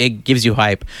 It gives you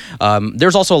hype.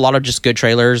 There's also a lot of just good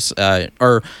trailers,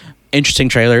 or interesting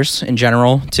trailers in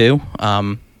general too,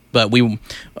 but we won't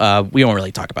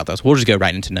really talk about those. We'll just go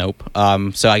right into Nope.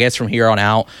 So I guess from here on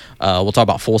out, we'll talk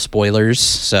about full spoilers.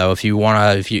 So if you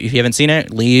haven't seen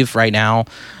it, leave right now.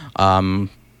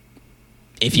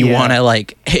 If you want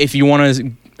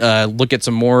to look at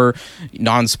some more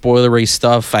non-spoilery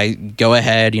stuff, go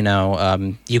ahead. You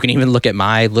can even look at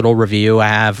my little review I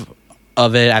have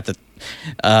of it at the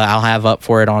I'll have up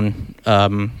for it on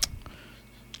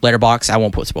Letterboxd. I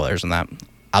won't put spoilers on that.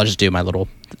 I'll just do my little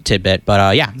tidbit.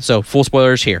 But yeah, so full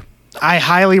spoilers here. I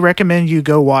highly recommend you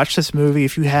go watch this movie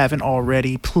if you haven't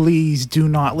already. Please do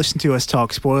not listen to us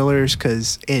talk spoilers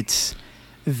because it's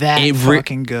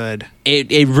fucking good.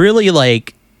 It really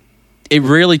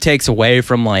takes away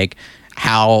from like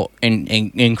how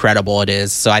incredible it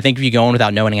is. So I think if you go in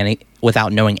without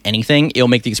knowing anything, it'll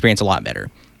make the experience a lot better.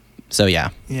 So yeah.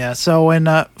 Yeah. So in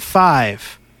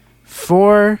 5,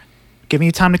 4, give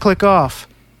me time to click off.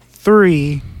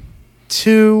 3,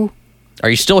 2. Are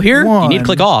you still here? 1. You need to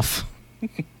click off.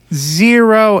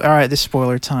 0. All right, this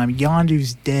spoiler time.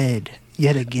 Yondu's dead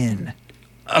yet again.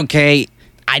 Okay,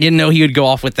 I didn't know he would go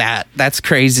off with that. That's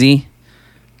crazy.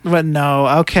 But no,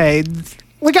 okay.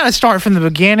 We got to start from the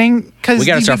beginning because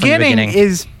the beginning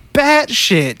is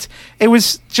batshit. It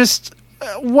was just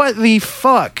what the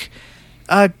fuck?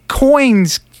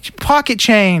 Coins, pocket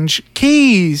change,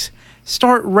 keys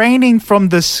start raining from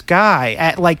the sky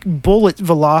at like bullet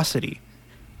velocity.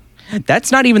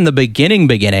 That's not even the beginning.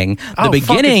 The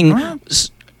beginning,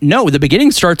 no, the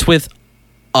beginning starts with.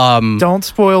 Don't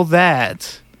spoil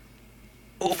that.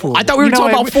 I thought we were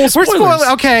talking about full spoilers. We're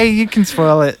spoiling. Okay, you can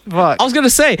spoil it. Fuck. I was gonna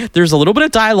say there's a little bit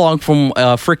of dialogue from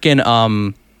a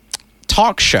freaking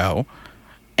talk show,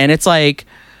 and it's like,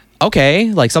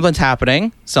 okay, like something's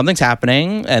happening,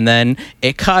 and then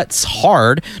it cuts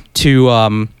hard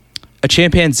to a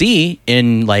chimpanzee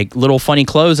in like little funny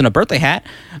clothes and a birthday hat,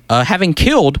 having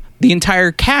killed the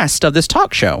entire cast of this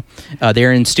talk show.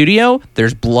 They're in studio.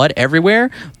 There's blood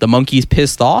everywhere. The monkey's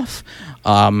pissed off.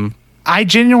 I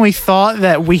genuinely thought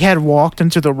that we had walked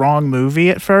into the wrong movie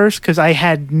at first because I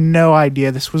had no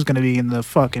idea this was going to be in the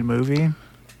fucking movie.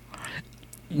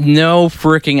 No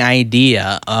freaking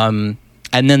idea. And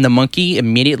then the monkey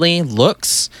immediately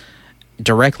looks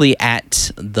directly at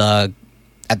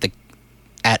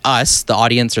us, the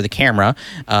audience or the camera,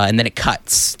 and then it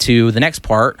cuts to the next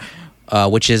part,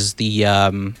 which is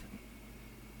the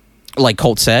like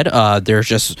Colt said, there's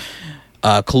just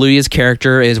Kaluuya's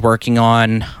character is working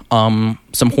on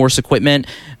some horse equipment.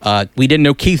 We didn't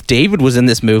know Keith David was in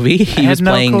this movie. He was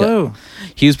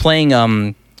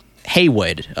playing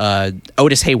Haywood,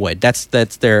 Otis Haywood. That's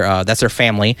their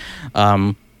family.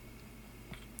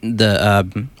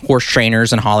 The horse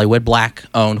trainers in Hollywood,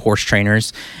 black-owned horse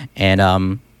trainers,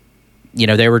 and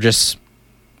they were just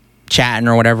chatting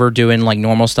or whatever, doing like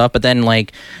normal stuff. But then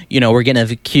we're getting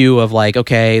a cue of like,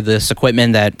 okay, this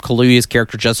equipment that Kaluuya's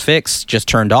character just fixed just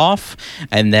turned off,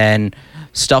 and then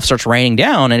stuff starts raining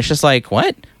down, and it's just like,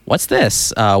 what's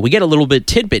this? We get a little bit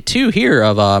tidbit too here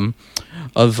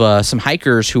of some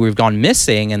hikers who have gone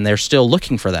missing, and they're still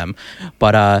looking for them.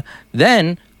 But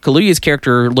then Kaluuya's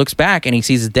character looks back and he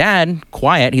sees his dad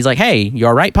quiet. He's like, "Hey, you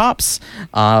all right, Pops?"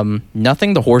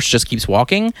 Nothing. The horse just keeps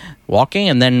walking,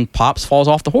 and then Pops falls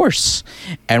off the horse.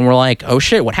 And we're like, "Oh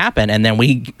shit, what happened?" And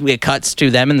then it cuts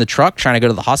to them in the truck trying to go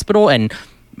to the hospital, and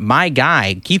my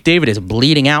guy, Keith David, is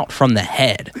bleeding out from the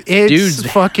head. It's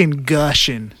fucking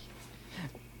gushing.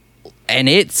 And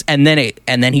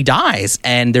then he dies,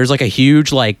 and there's like a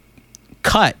huge like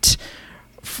cut,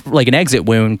 like an exit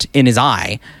wound in his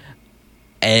eye.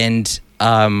 And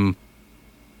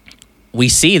we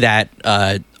see that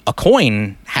a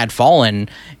coin had fallen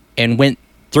and went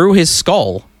through his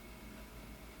skull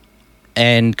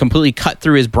and completely cut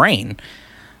through his brain.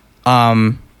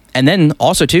 And then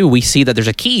also, too, we see that there's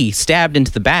a key stabbed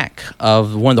into the back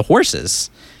of one of the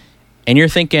horses. And you're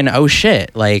thinking, oh,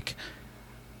 shit, like,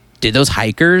 did those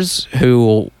hikers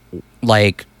who,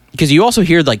 like... Because you also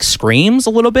hear, like, screams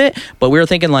a little bit, but we were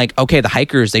thinking, like, okay, the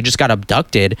hikers, they just got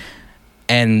abducted,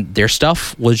 and their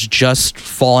stuff was just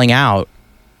falling out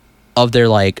of their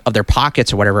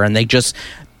pockets or whatever, and they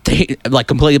like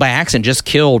completely by accident just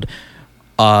killed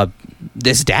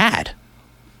this dad.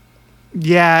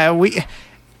 Yeah, we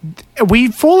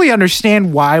fully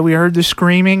understand why we heard the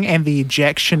screaming and the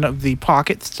ejection of the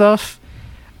pocket stuff.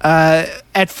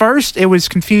 At first, it was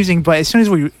confusing, but as soon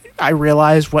as I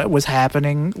realized what was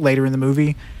happening later in the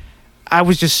movie, I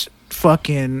was just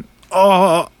fucking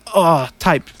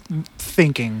type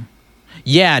thinking.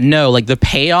 Yeah, no, like the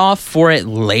payoff for it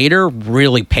later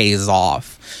really pays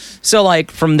off. So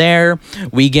like from there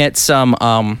we get some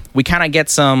we kind of get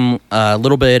some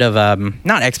little bit of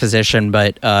not exposition,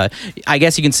 but I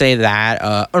guess you can say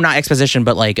that or not exposition,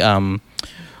 but like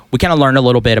we kind of learn a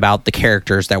little bit about the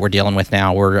characters that we're dealing with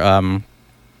now. We're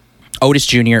Otis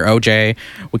Jr., OJ.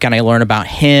 We kind of learn about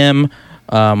him.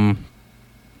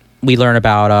 We learn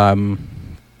about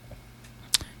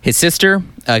his sister,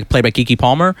 played by Keke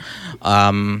Palmer.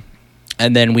 And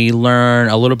then we learn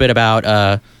a little bit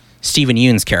about Stephen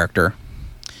Yeun's character.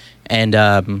 And,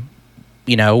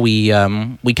 we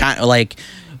kind of like...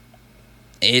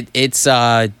 it's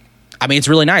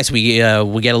really nice. We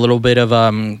get a little bit of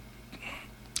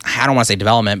I don't want to say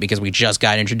development because we just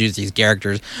got introduced to these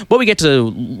characters, but we get to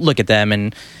look at them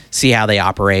and see how they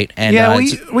operate. And yeah,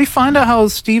 we find out how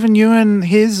Steven Yeun,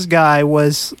 his guy,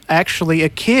 was actually a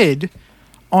kid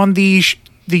on the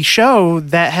show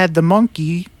that had the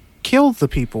monkey kill the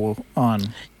people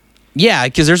on. Yeah,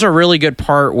 because there's a really good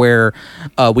part where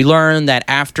we learn that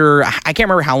after, I can't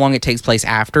remember how long it takes place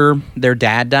after their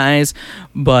dad dies,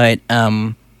 but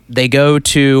they go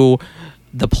to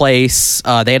the place,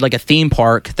 they had like a theme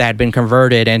park that had been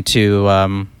converted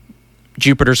into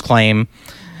Jupiter's Claim,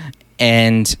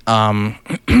 and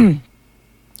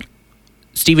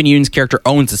Steven Yeun's character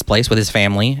owns this place with his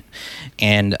family,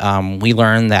 and we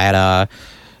learn that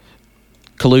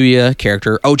Kaluuya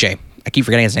character, OJ, I keep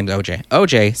forgetting his name's OJ.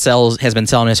 OJ has been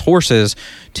selling his horses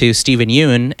to Steven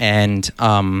Yeun, and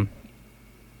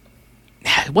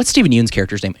what's Steven Yeun's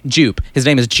character's name? Jupe. His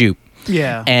name is Jupe.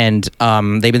 Yeah. And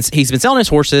he's been selling his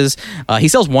horses. He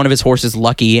sells one of his horses,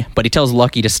 Lucky, but he tells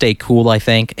Lucky to stay cool, I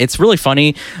think. It's really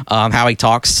funny how he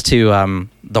talks to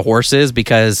the horses,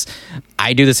 because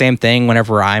I do the same thing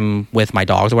whenever I'm with my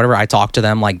dogs or whatever. I talk to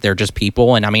them like they're just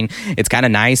people, and I mean, it's kind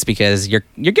of nice because you're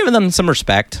giving them some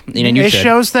respect. It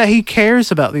shows that he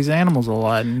cares about these animals a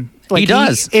lot, and he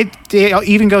does. It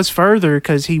even goes further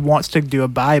because he wants to do a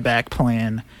buyback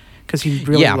plan because he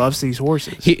really loves these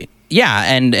horses. Yeah,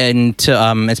 and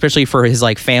to especially for his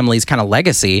like family's kind of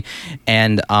legacy,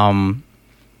 and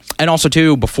also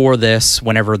too, before this,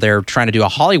 whenever they're trying to do a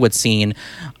Hollywood scene,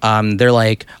 they're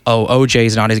like, "Oh,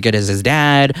 OJ's not as good as his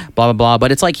dad," blah blah blah.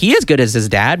 But it's like he is good as his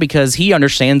dad because he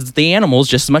understands the animals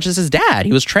just as much as his dad.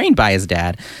 He was trained by his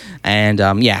dad, and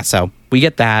so we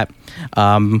get that.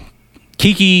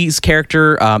 Kiki's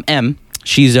character, M,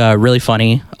 she's really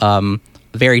funny.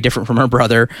 Very different from her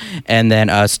brother. And then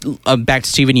back to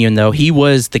Steven Yeun, though, he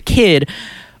was the kid.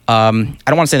 I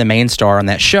don't want to say the main star on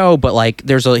that show, but like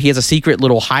he has a secret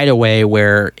little hideaway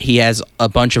where he has a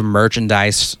bunch of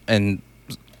merchandise and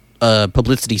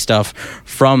publicity stuff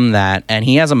from that. And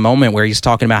he has a moment where he's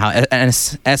talking about how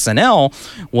SNL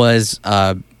was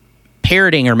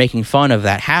parroting or making fun of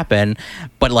that happen,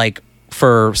 but like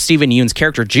for Steven Yeun's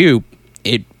character Jupe,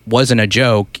 it wasn't a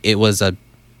joke. It was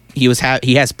he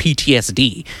has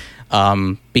PTSD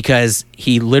because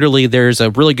there's a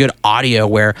really good audio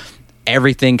where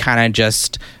everything kind of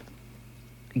just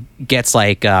gets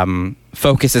like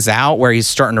focuses out, where he's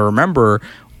starting to remember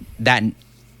that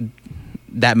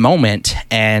moment,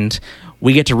 and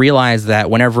we get to realize that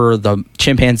whenever the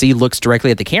chimpanzee looks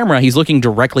directly at the camera, he's looking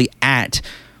directly at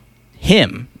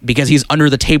him because he's under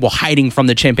the table hiding from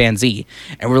the chimpanzee,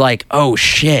 and we're like, oh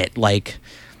shit, like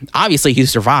obviously he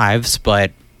survives,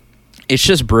 but it's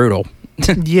just brutal.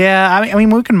 Yeah, I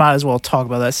mean, we might as well talk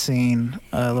about that scene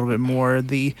a little bit more.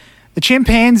 The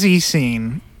chimpanzee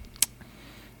scene.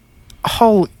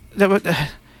 I'm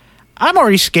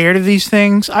already scared of these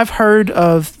things. I've heard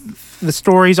of the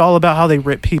stories all about how they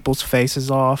rip people's faces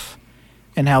off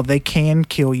and how they can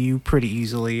kill you pretty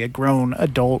easily. A grown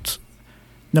adult,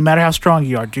 no matter how strong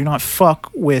you are, do not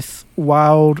fuck with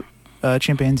wild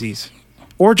chimpanzees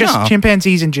or just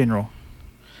chimpanzees in general.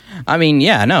 I mean,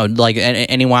 yeah, no, like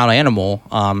any wild animal,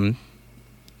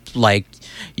 like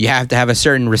you have to have a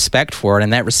certain respect for it,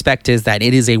 and that respect is that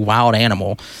it is a wild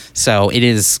animal. So it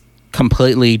is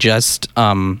completely just,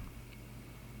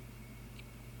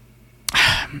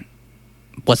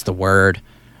 what's the word?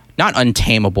 Not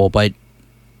untamable, but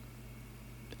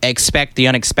expect the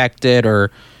unexpected,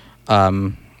 or,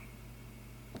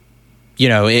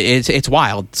 it's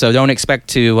wild. So don't expect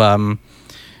to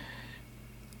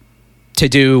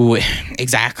do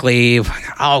exactly,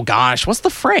 oh gosh, what's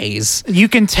the phrase? You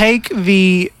can take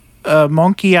the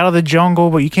monkey out of the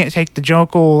jungle, but you can't take the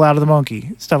jungle out of the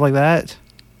monkey. Stuff like that.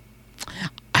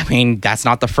 I mean, that's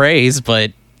not the phrase,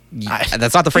 but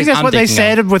that's not the phrase. That's what they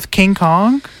said with King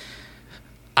Kong.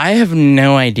 I have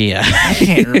no idea. I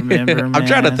can't remember. I'm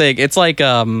trying to think. It's like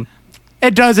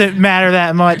it doesn't matter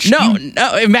that much. No,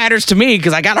 it matters to me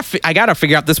because I gotta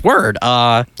figure out this word.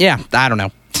 Yeah, I don't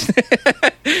know.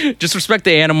 Just respect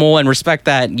the animal and respect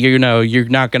that you're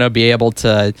not going to be able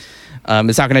to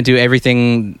it's not going to do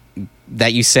everything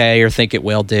that you say or think it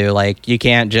will do. Like you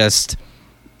got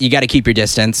to keep your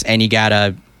distance, and you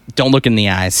gotta don't look in the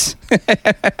eyes.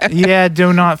 Yeah,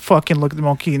 do not fucking look at the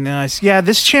monkey in the eyes. Yeah,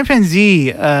 this chimpanzee,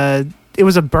 it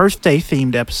was a birthday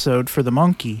themed episode for the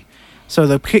monkey. So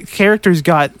the characters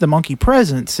got the monkey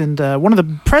presents, and one of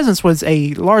the presents was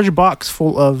a large box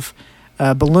full of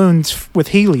balloons with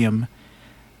helium.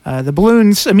 The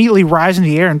balloons immediately rise in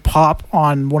the air and pop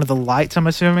on one of the lights, I'm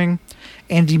assuming.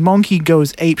 and the monkey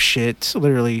goes apeshit,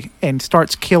 literally, and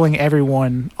starts killing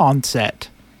everyone on set.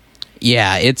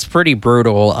 Yeah, it's pretty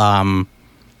brutal.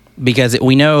 Because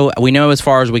we know as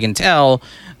far as we can tell,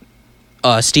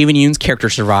 Steven Yeun's character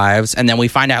survives, and then we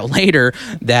find out later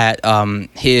that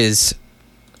his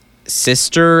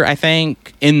sister, I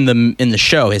think, in the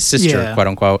show, his sister, quote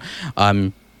unquote,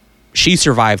 she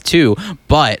survived too.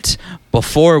 But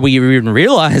before we even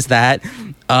realize that,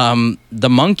 the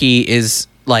monkey is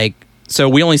like, so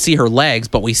we only see her legs,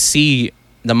 but we see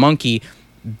the monkey.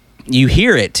 You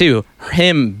hear it too,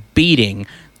 him beating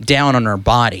down on her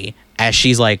body as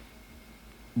she's like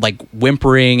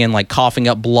whimpering and like coughing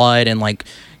up blood and like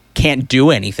can't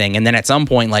do anything. And then at some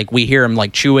point, like, we hear him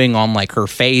like chewing on like her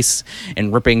face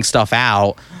and ripping stuff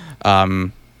out,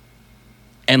 and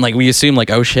like we assume like,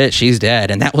 oh shit, she's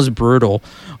dead. And that was brutal.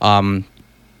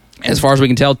 As far as we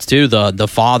can tell too, the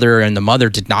father and the mother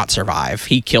did not survive.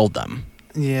 He killed them.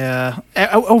 Yeah.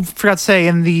 Oh, forgot to say,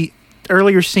 in the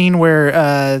earlier scene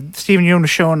where Steven Yeun was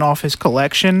showing off his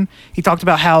collection, he talked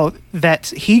about how that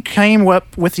he came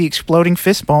up with the exploding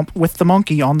fist bump with the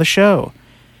monkey on the show.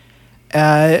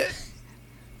 And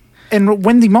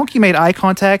when the monkey made eye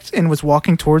contact and was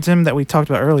walking towards him, that we talked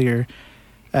about earlier,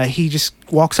 he just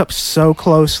walks up so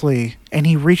closely and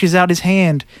he reaches out his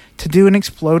hand to do an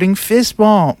exploding fist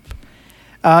bump.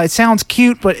 It sounds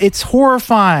cute, but it's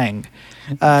horrifying.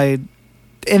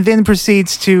 And then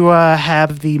proceeds to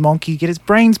have the monkey get his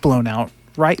brains blown out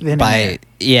right then and there.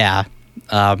 Yeah.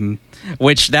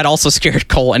 Which that also scared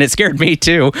Cole, and it scared me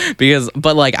too,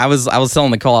 but like I was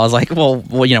telling Nicole, I was like, well,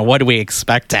 you know, what do we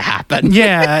expect to happen?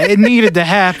 Yeah, it needed to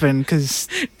happen because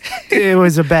it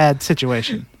was a bad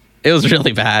situation. It was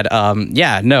really bad.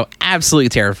 Yeah, no, absolutely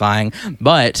terrifying.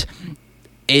 But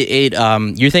it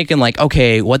you're thinking like,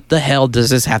 okay, what the hell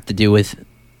does this have to do with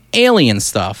alien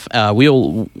stuff?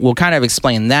 We'll kind of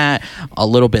explain that a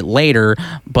little bit later,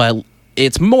 but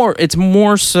it's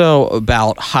more so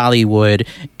about Hollywood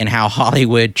and how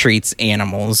Hollywood treats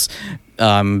animals,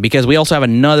 because we also have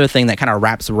another thing that kind of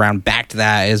wraps around back to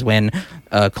that, is when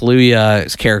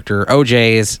Kaluuya's character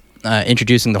OJ is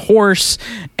introducing the horse,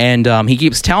 and he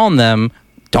keeps telling them,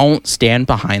 don't stand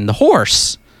behind the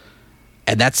horse.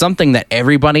 And that's something that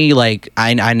everybody, like,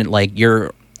 at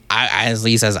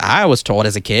least as I was told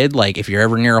as a kid, like, if you're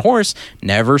ever near a horse,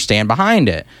 never stand behind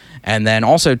it. And then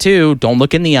also too, don't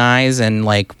look in the eyes, and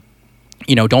like,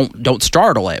 you know, don't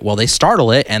startle it. Well, they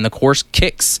startle it, and the horse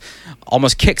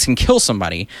almost kicks and kills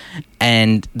somebody.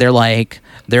 And they're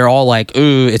all like,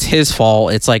 ooh, it's his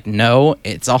fault. It's like, no,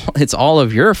 it's all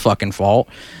of your fucking fault.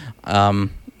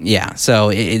 Yeah,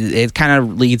 so it kind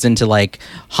of leads into like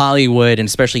Hollywood, and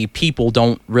especially people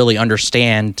don't really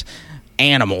understand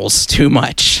animals too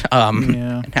much,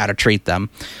 and how to treat them.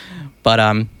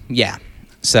 But yeah,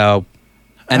 so,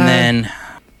 and then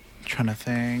I'm trying to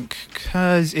think,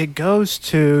 because it goes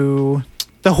to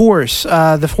the horse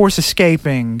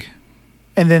escaping,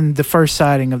 and then the first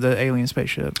sighting of the alien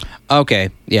spaceship. Okay,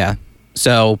 yeah,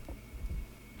 so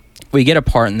we get a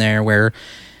part in there where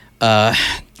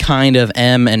kind of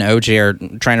M and OJ are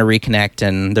trying to reconnect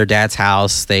in their dad's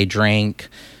house. They drink,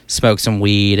 smoke some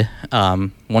weed.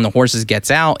 When the horses gets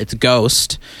out, it's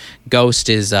Ghost. Ghost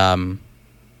is the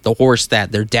horse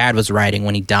that their dad was riding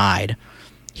when he died.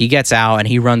 He gets out and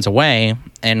he runs away,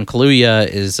 and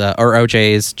Kaluuya or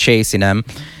OJ is chasing him.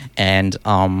 And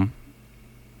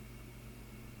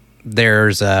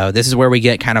this is where we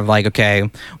get kind of like,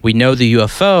 okay, we know the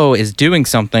UFO is doing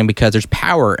something because there's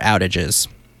power outages.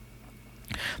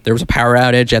 There was a power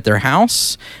outage at their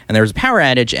house, and there was a power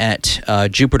outage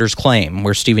at Jupiter's Claim,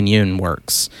 where Steven Yeun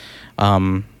works.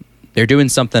 They're doing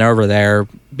something over there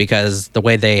because the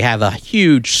way they have a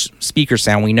huge speaker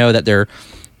sound, we know that they're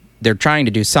trying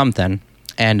to do something.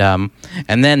 And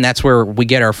then that's where we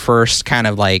get our first kind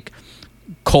of like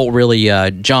Colt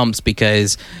really jumps,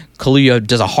 because Kaluuya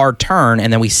does a hard turn,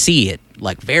 and then we see it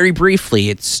like very briefly.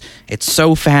 It's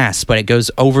so fast, but it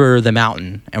goes over the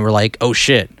mountain, and we're like, oh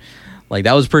shit. Like,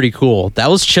 that was pretty cool. That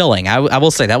was chilling. I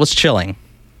will say that was chilling.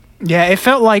 Yeah, it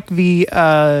felt like the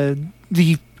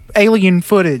alien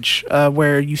footage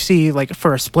where you see, like,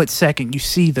 for a split second, you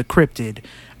see the cryptid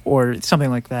or something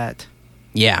like that.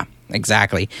 Yeah,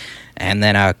 exactly. And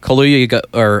then or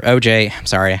OJ, I'm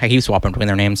sorry, I keep swapping between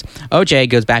their names. OJ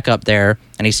goes back up there,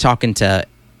 and he's talking to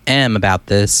M about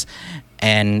this,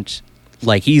 and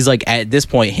like, he's like at this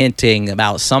point hinting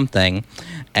about something,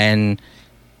 and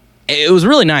it was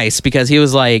really nice because he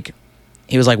was like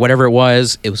whatever it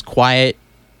was quiet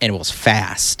and it was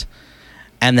fast.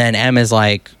 And then M is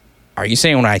like, are you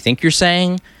saying what I think you're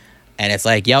saying? And it's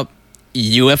like, yep,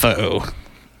 UFO.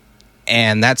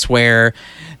 And that's where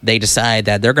they decide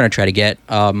that they're going to try to get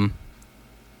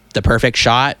the perfect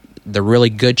shot, the really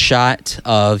good shot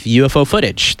of UFO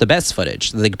footage, the best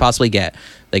footage that they could possibly get.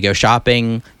 They go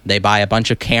shopping, they buy a bunch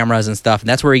of cameras and stuff, and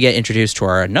that's where we get introduced to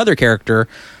another character,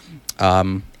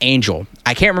 Angel.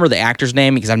 I can't remember the actor's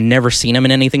name because I've never seen him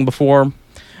in anything before,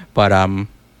 but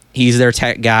he's their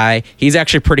tech guy. He's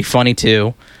actually pretty funny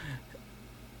too.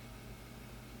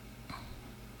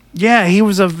 Yeah, he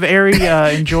was a very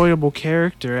enjoyable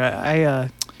character. I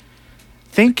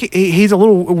think he's a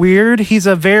little weird. He's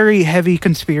a very heavy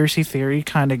conspiracy theory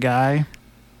kind of guy.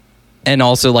 And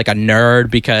also like a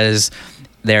nerd because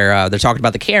they're talking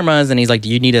about the cameras and he's like, do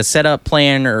you need a setup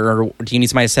plan or do you need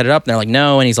somebody to set it up? And they're like,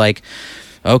 no. And he's like,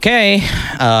 okay.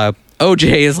 OJ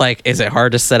is like, is it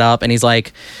hard to set up? And he's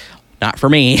like, not for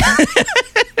me.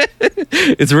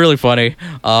 It's really funny.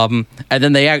 And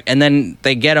then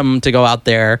they get him to go out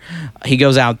there. He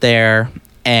goes out there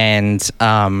and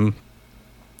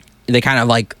they kind of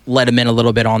like let him in a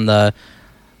little bit on the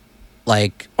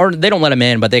like, or they don't let him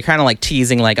in, but they kind of like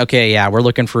teasing like, okay, yeah, we're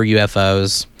looking for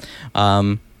UFOs.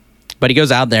 But he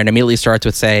goes out there and immediately starts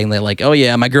with saying that like, oh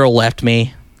yeah, my girl left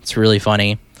me. It's really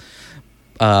funny.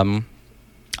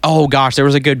 Oh gosh, there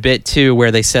was a good bit too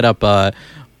where they set up a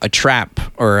trap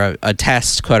or a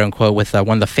test, quote unquote, with one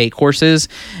of the fake horses,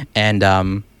 and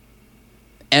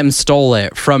M stole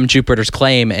it from Jupiter's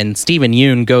Claim, and Steven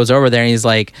Yeun goes over there and he's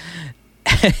like,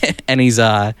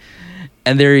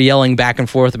 and they're yelling back and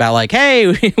forth about like,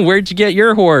 hey, where'd you get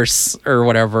your horse or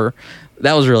whatever.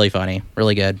 That was really funny,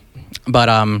 really good. But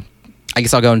I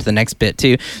guess I'll go into the next bit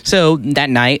too. So that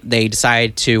night they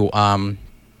decide to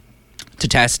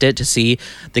test it to see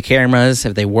the cameras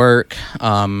if they work.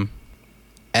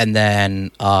 And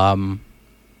then, oh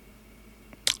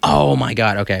my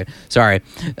God. Okay. Sorry.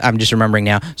 I'm just remembering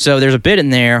now. So there's a bit in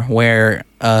there where,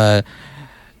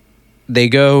 they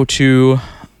go to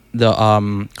the,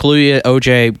 Kaluuya.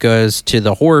 OJ goes to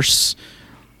the horse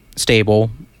stable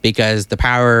because the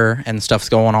power and stuff's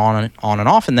going on and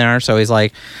off in there. So he's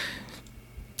like,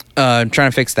 trying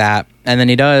to fix that. And then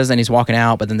he does, and he's walking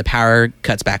out, but then the power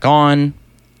cuts back on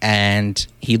and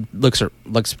he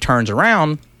turns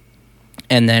around.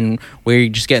 And then we're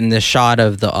just getting this shot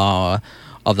of the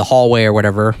hallway or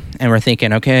whatever, and we're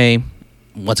thinking, okay,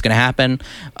 what's gonna happen?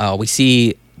 We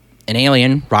see an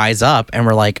alien rise up, and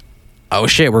we're like, oh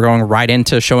shit, we're going right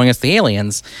into showing us the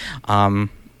aliens. And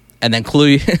then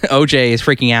OJ is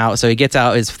freaking out, so he gets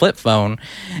out his flip phone,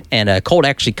 and Colt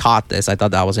actually caught this. I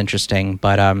thought that was interesting,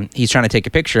 but he's trying to take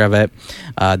a picture of it.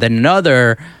 Then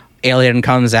another alien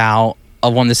comes out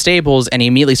of one of the stables, and he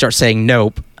immediately starts saying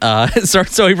nope.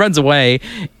 So he runs away.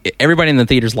 Everybody in the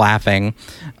theater's laughing.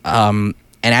 And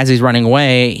as he's running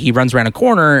away, he runs around a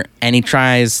corner and he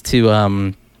tries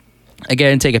to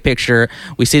again take a picture.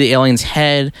 We see the alien's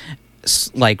head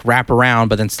like wrap around,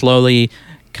 but then slowly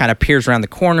kind of peers around the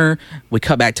corner. We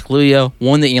cut back to Kaluuya.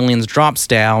 One of the aliens drops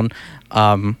down,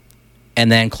 and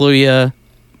then Kaluuya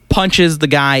punches the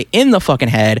guy in the fucking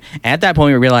head. And at that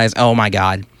point, we realize, oh my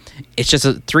God, it's just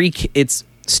it's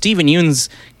Steven Yeun's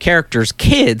character's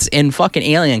kids in fucking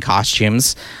alien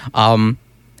costumes.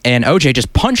 And OJ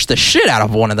just punched the shit out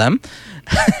of one of them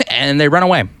and they run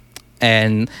away.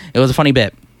 And it was a funny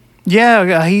bit.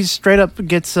 Yeah, he straight up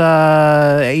gets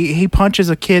he punches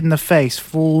a kid in the face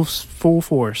full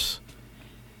force.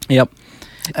 Yep.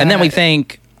 And then we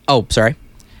think, oh, sorry.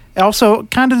 Also,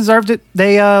 kind of deserved it.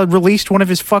 They released one of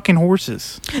his fucking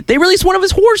horses. They released one of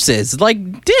his horses,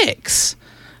 like dicks.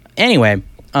 Anyway,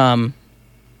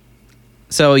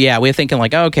 so yeah, we're thinking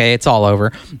like, okay, it's all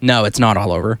over. No, it's not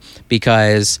all over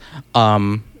because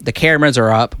the cameras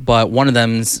are up, but one of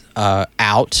them's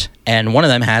out, and one of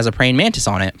them has a praying mantis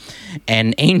on it.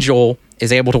 And Angel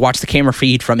is able to watch the camera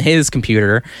feed from his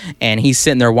computer, and he's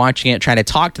sitting there watching it, trying to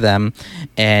talk to them.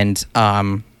 And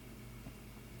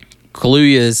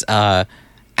Kaluuya's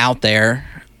out there,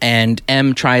 and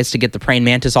M tries to get the praying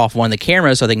mantis off one of the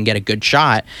cameras so they can get a good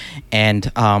shot.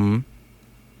 And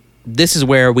this is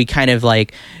where we kind of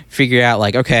like figure out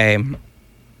like, okay,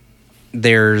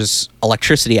 there's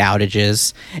electricity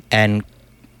outages, and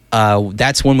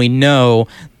that's when we know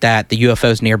that the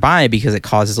UFO is nearby because it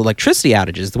causes electricity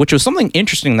outages, which was something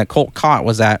interesting that Colt caught,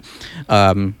 was that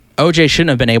OJ shouldn't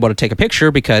have been able to take a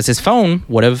picture because his phone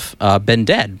would have been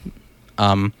dead.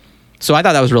 So I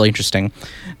thought that was really interesting.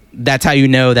 That's how you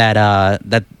know that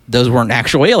that those weren't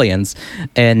actual aliens.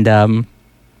 And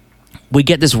we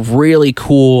get this really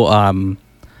cool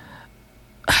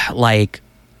like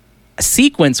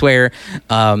sequence where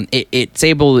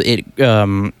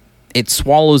it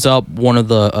swallows up one of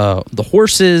the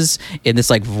horses in this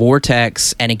like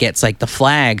vortex, and it gets like the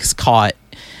flags caught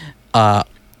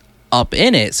up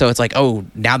in it. So it's like, oh,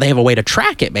 now they have a way to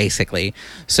track it, basically.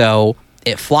 So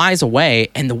it flies away,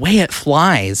 and the way it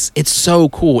flies, it's so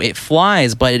cool. It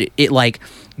flies, but it like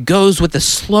goes with the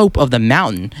slope of the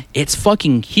mountain. It's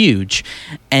fucking huge,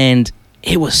 and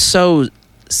it was so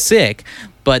sick,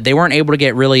 but they weren't able to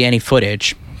get really any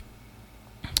footage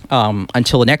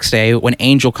until the next day when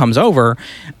Angel comes over,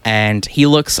 and he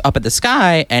looks up at the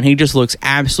sky, and he just looks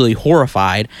absolutely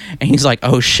horrified, and he's like,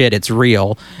 oh shit, it's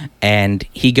real. And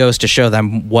he goes to show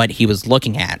them what he was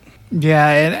looking at. Yeah,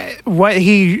 and what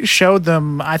he showed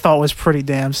them I thought was pretty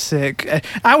damn sick.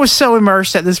 I was so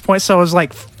immersed at this point, so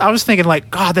I was thinking like,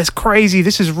 God, that's crazy.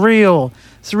 This is real.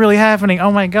 It's really happening.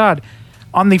 Oh my God.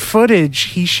 On the footage,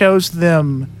 he shows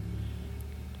them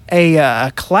a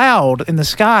cloud in the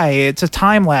sky. It's a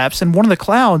time lapse, and one of the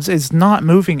clouds is not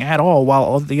moving at all while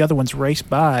all the other ones race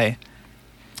by.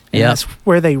 Yeah, that's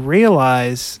where they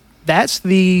realize that's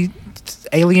the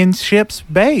alien ship's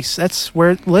base. That's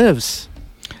where it lives.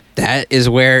 That is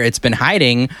where it's been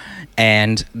hiding,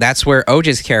 and that's where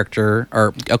OJ's character,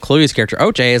 or Chloe's character,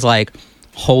 OJ, is like,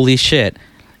 holy shit,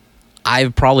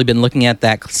 I've probably been looking at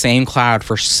that same cloud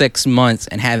for 6 months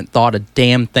and haven't thought a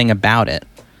damn thing about it.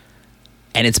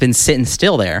 And it's been sitting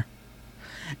still there.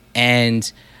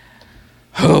 And,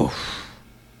 oh,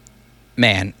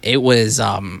 man, it was,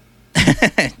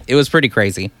 it was pretty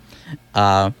crazy.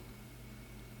 And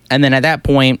then at that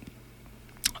point,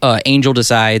 Angel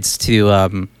decides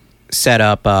to set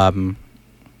up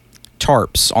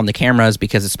tarps on the cameras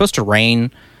because it's supposed to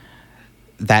rain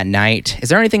that night. Is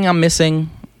there anything I'm missing,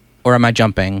 or am I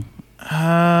jumping?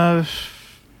 I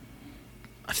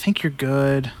think you're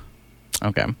good.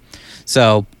 Okay.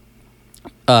 So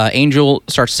Angel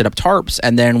starts to set up tarps,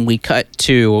 and then we cut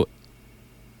to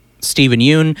Steven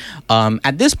Yeun.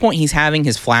 At this point, he's having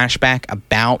his flashback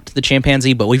about the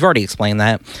chimpanzee, but we've already explained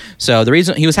that. So the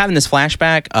reason he was having this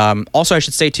flashback, also I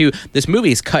should say too, this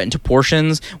movie is cut into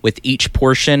portions, with each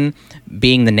portion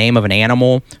being the name of an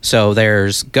animal. So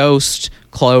there's Ghost,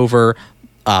 Clover,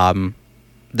 the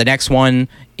next one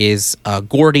is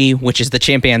Gordy, which is the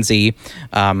chimpanzee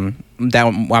that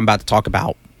I'm about to talk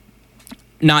about.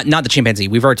 Not the chimpanzee.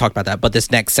 We've already talked about that, but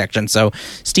this next section. So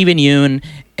Steven Yeun,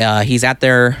 he's at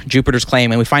their Jupiter's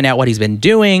Claim, and we find out what he's been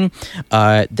doing.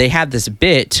 They have this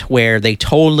bit where they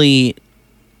totally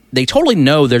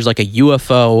know there's like a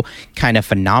UFO kind of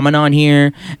phenomenon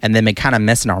here, and then they kind of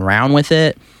messing around with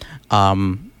it.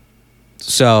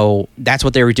 So that's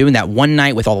what they were doing that one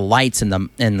night with all the lights and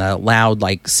the loud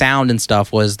like sound and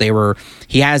stuff.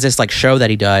 He has this like show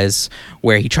that he does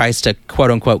where he tries to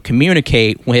quote unquote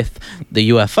communicate with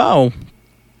the UFO,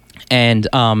 and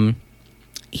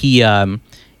he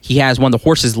has one of the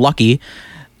horses, Lucky.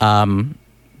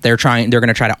 They're going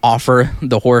to try to offer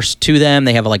the horse to them.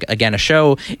 They have a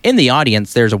show. In the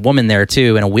audience, there's a woman there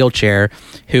too in a wheelchair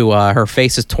who her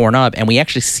face is torn up, and we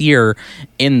actually see her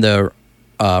in the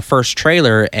first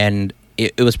trailer, and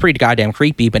it was pretty goddamn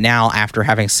creepy. But now, after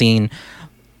having seen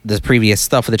the previous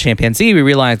stuff with the chimpanzee, we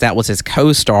realized that was his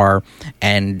co-star,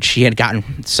 and she had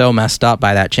gotten so messed up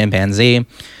by that chimpanzee.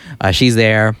 She's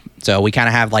there, so we kind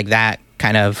of have like that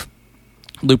kind of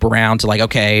loop around to like,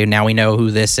 okay, now we know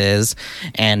who this is.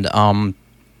 And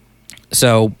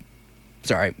so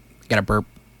sorry, gotta burp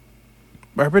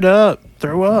it up,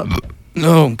 throw up.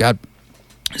 Oh God.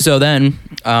 So then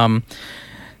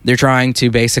they're trying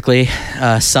to basically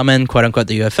summon, quote unquote,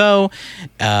 the UFO,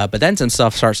 but then some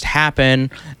stuff starts to happen,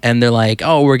 and they're like,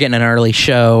 oh, we're getting an early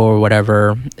show or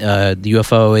whatever. The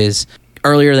UFO is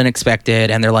earlier than expected,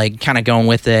 and they're like kind of going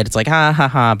with it. It's like, ha ha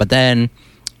ha, but then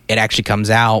it actually comes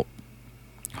out,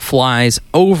 flies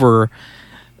over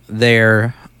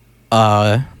their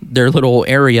little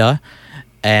area,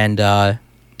 and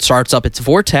starts up its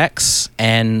vortex,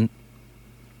 and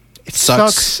it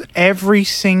sucks every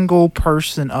single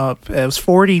person up. It was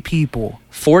 40 people.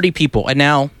 40 people. And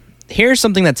now, here's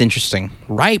something that's interesting.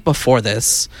 Right before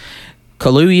this,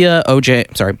 Chloe's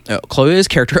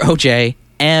character, OJ,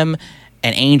 M,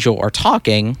 and Angel are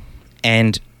talking,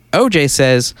 and OJ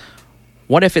says,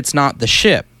 what if it's not the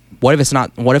ship? What if it's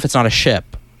not a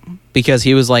ship? Because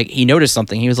he was like, he noticed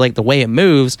something. He was like, the way it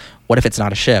moves, what if it's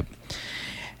not a ship?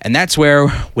 And that's where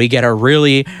we get a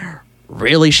really,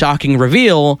 really shocking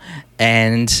reveal,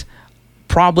 and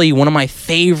probably one of my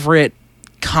favorite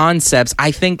concepts.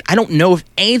 I don't know if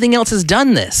anything else has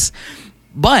done this,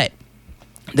 but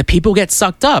the people get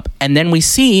sucked up, and then we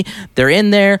see they're in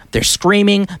there, they're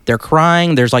screaming, they're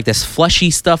crying, there's like this fleshy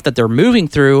stuff that they're moving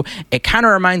through. It kind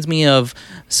of reminds me of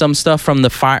some stuff from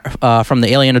the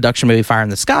Alien abduction movie Fire in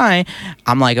the Sky.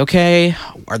 I'm like, okay,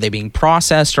 are they being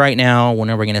processed right now? When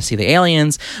are we going to see the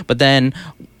aliens? But then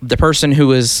the person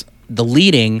who is the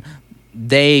leading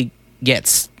they get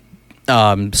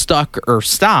stuck or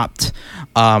stopped.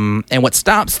 And what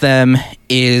stops them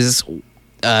is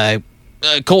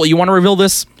Colt, you want to reveal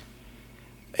this?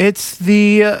 It's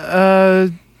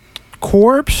the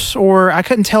corpse, or I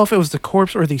couldn't tell if it was the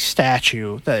corpse or the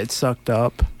statue that it sucked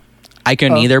up. I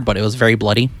couldn't either, but it was very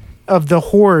bloody. Of the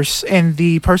horse, and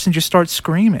the person just starts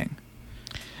screaming.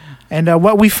 And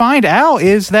what we find out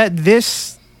is that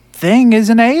this thing is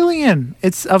an alien.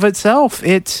 It's of itself.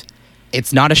 It's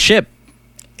not a ship.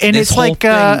 And it's like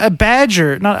a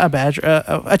badger, not a badger,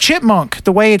 a chipmunk.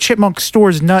 The way a chipmunk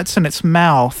stores nuts in its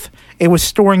mouth, it was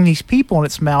storing these people in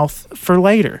its mouth for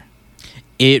later.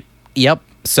 Yep.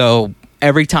 So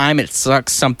every time it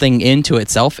sucks something into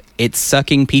itself, it's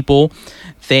sucking people,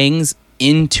 things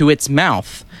into its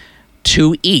mouth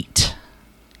to eat.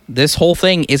 This whole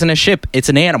thing isn't a ship. It's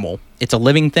an animal. It's a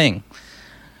living thing.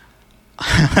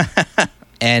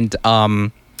 And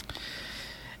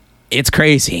it's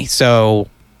crazy. So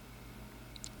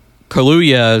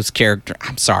Kaluuya's character,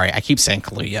 I'm sorry, I keep saying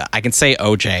Kaluuya. I can say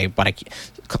OJ, but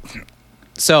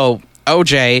so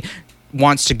OJ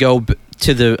wants to go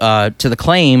to the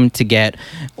claim to get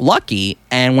Lucky,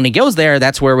 and when he goes there,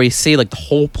 that's where we see like the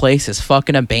whole place is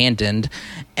fucking abandoned,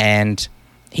 and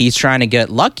he's trying to get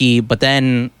Lucky, but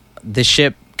then the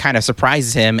ship kind of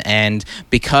surprises him, and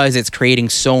because it's creating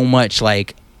so much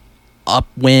like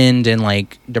upwind and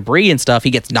like debris and stuff, he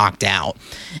gets knocked out,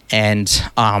 and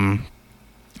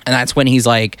that's when he's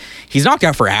knocked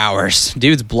out for hours.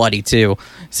 Dude's bloody too.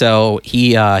 So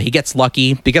he gets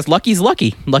Lucky because Lucky's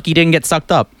lucky. Lucky didn't get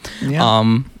sucked up.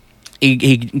 Yeah.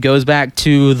 He goes back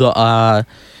to their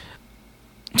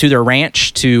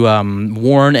ranch to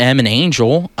warn Em and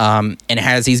Angel. And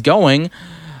as he's going,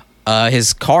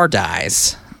 his car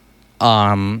dies.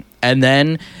 And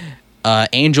then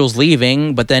Angel's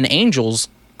leaving, but then Angel's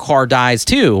car dies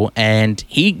too, and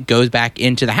he goes back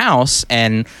into the house,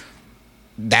 and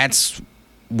that's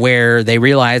where they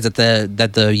realize that the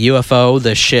UFO,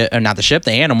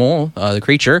 the animal, the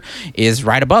creature, is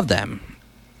right above them.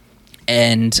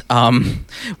 And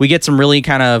we get some really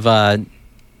kind of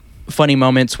funny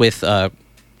moments with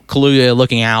Kaluuya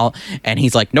looking out, and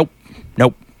he's like, nope,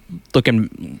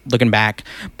 looking back.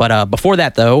 But before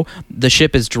that, though, the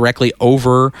ship is directly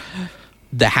over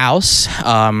the house.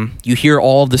 You hear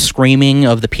all of the screaming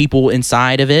of the people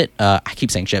inside of it. I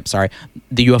keep saying ship, sorry,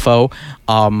 the UFO.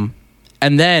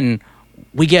 And then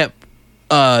we get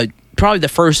probably the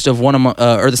first of one of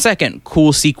or the second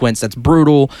cool sequence that's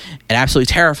brutal and absolutely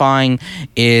terrifying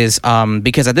is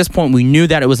because at this point we knew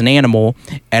that it was an animal,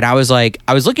 and I was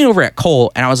looking over at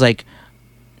Cole, and I was like,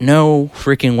 no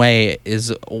freaking way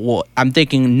is what I'm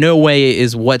thinking. No way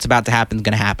is what's about to happen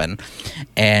going to happen.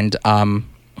 And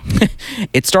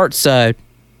it starts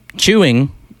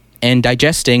chewing and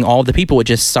digesting all the people it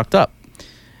just sucked up.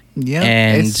 Yeah,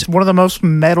 and it's one of the most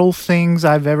metal things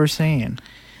I've ever seen.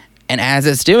 And as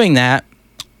it's doing that,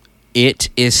 it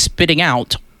is spitting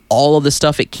out all of the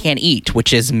stuff it can't eat,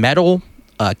 which is metal,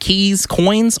 keys,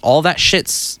 coins, all that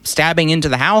shit's stabbing into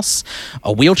the house,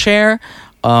 a wheelchair.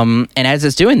 And as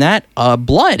it's doing that,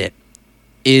 blood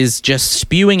is just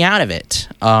spewing out of it,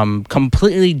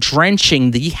 completely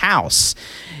drenching the house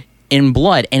in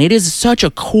blood. And it is such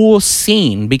a cool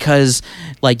scene because,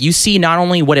 like, you see not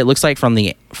only what it looks like from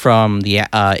the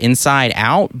inside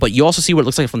out, but you also see what it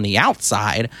looks like from the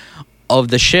outside of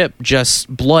the ship,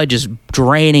 just blood just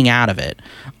draining out of it,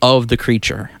 of the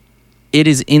creature. It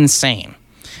is insane.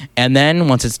 And then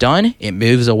once it's done, it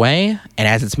moves away, and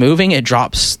as it's moving, it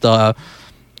drops the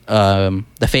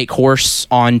fake horse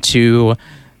onto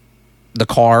the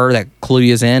car that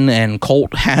Kaluuya's in, and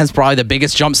Colt has probably the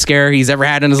biggest jump scare he's ever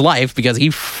had in his life because he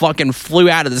fucking flew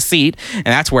out of the seat, and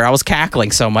that's where I was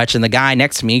cackling so much, and the guy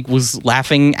next to me was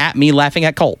laughing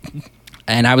at Colt,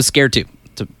 and I was scared too,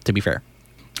 to be fair.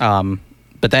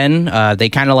 But then they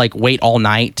kind of like wait all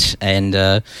night, and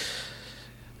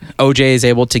OJ is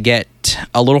able to get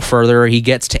a little further. He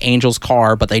gets to Angel's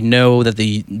car, but they know that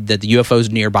the UFO's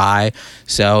nearby,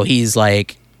 so he's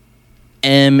like,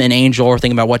 Em and Angel are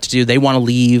thinking about what to do. They want to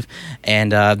leave,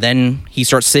 and then he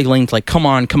starts signaling to like, come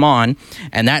on,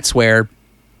 and that's where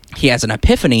he has an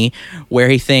epiphany where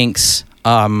he thinks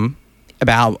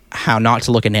about how not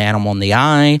to look an animal in the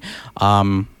eye,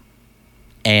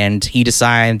 and he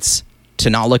decides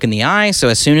to not look in the eye. So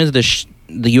as soon as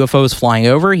the UFO is flying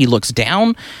over, he looks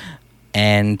down,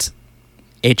 and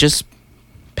it just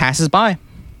passes by.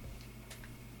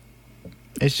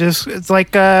 It's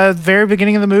like the very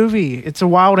beginning of the movie. It's a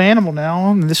wild animal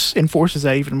now, and this enforces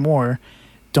that even more.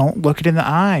 Don't look it in the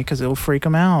eye because it'll freak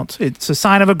them out. It's a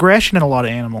sign of aggression in a lot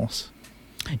of animals.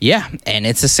 Yeah, and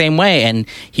it's the same way. And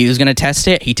he was going to test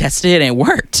it. He tested it, and it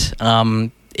worked.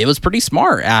 It was pretty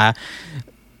smart. I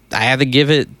had to give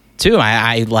it to him.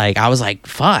 I was like,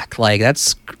 fuck, like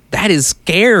that is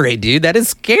scary, dude. That is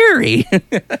scary.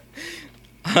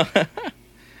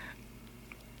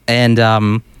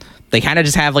 And they kind of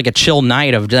just have like a chill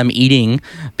night of them eating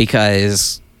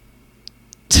because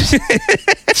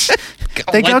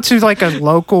they go to like a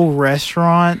local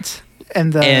restaurant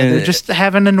and they're just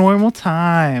having a normal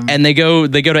time. And they go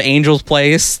to Angel's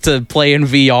place to play in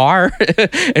VR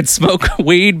and smoke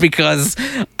weed because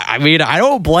I mean I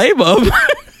don't blame them.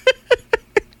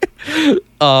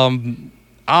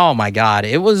 Oh my god,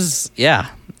 it was yeah.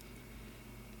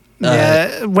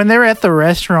 When they're at the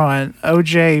restaurant,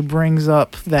 OJ brings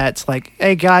up that's like,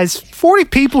 hey guys, 40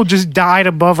 people just died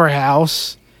above our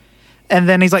house. And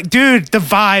then he's like, dude, the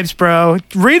vibes, bro.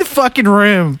 Read the fucking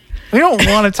room. We don't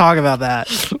want to talk about that.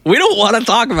 We don't want to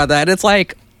talk about that. It's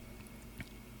like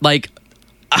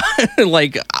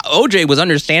OJ was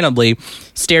understandably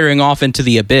staring off into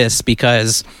the abyss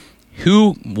because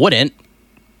who wouldn't?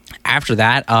 After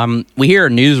that, we hear a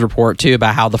news report, too,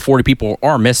 about how the 40 people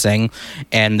are missing,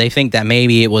 and they think that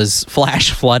maybe it was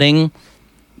flash flooding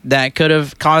that could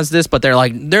have caused this, but they're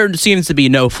like, there seems to be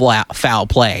no foul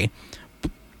play.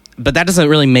 But that doesn't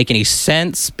really make any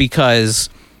sense because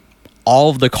all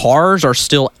of the cars are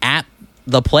still at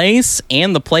the place,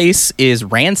 and the place is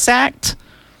ransacked.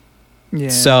 Yeah.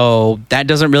 So that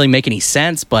doesn't really make any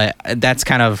sense, but that's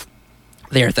kind of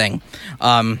their thing.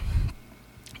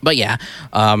 But yeah,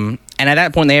 and at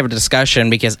that point they have a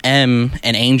discussion because M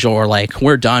and Angel are like,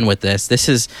 "We're done with this. This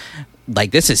is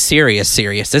serious.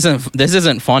 This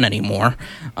isn't fun anymore."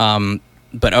 But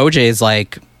OJ is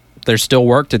like, "There's still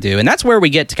work to do," and that's where we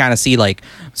get to kind of see like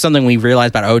something we realize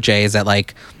about OJ is that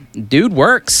like, dude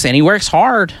works and he works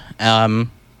hard, and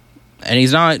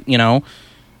he's not,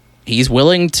 he's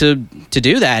willing to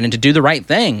do that and to do the right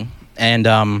thing, and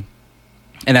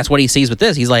that's what he sees with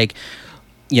this. He's like,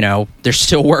 there's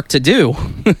still work to do.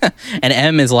 And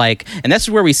M is like, and that's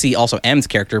where we see also M's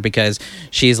character because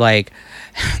she's like,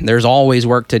 there's always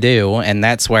work to do. And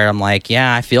that's where I'm like,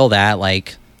 yeah, I feel that.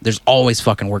 Like, there's always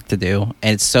fucking work to do.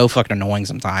 And it's so fucking annoying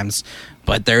sometimes.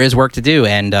 But there is work to do.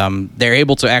 And they're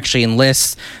able to actually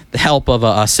enlist the help of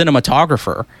a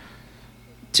cinematographer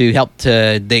to help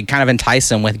they kind of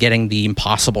entice him with getting the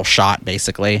impossible shot,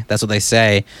 basically. That's what they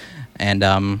say.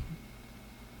 And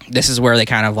this is where they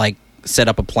kind of like, set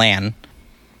up a plan.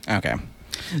 Okay.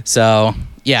 So,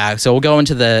 yeah. So we'll go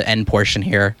into the end portion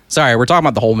here. Sorry, we're talking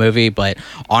about the whole movie, but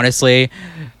honestly,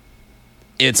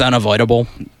 it's unavoidable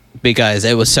because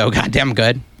it was so goddamn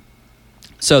good.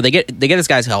 So they get this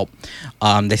guy's help.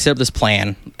 They set up this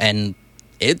plan, and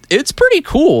it's pretty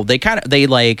cool. They go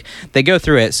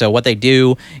through it. So what they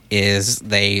do is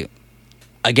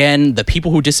again, the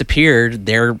people who disappeared,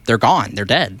 they're gone. They're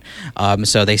dead.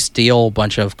 So they steal a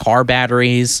bunch of car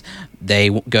batteries. They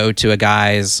go to a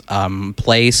guy's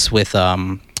place with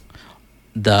the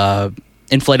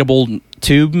inflatable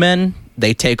tube men.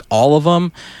 They take all of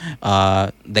them.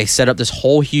 They set up this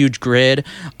whole huge grid.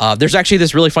 There's actually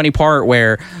this really funny part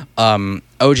where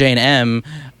OJ and M,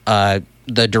 the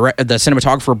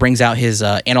cinematographer brings out his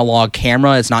analog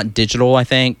camera. It's not digital, I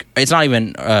think. It's not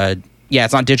even...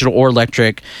 it's not digital or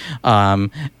electric.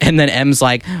 And then M's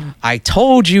like, I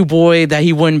told you, boy, that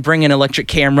he wouldn't bring an electric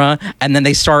camera. And then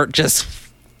they start just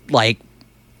like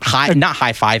not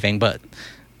high-fiving, but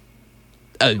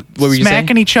what were you saying?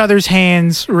 Smacking each other's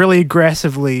hands really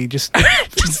aggressively, just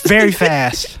very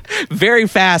fast. Very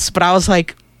fast. But I was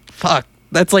like, fuck,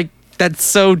 that's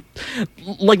so,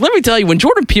 like, let me tell you, when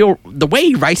Jordan Peele, the way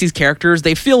he writes these characters,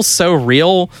 they feel so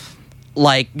real.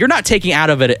 Like, you're not taking out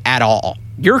of it at all.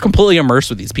 You're completely immersed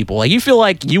with these people. Like, you feel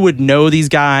like you would know these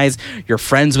guys, you're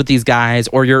friends with these guys,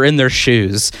 or you're in their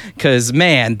shoes. Because,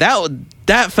 man,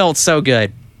 that felt so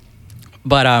good.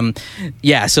 But,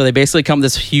 so they basically come with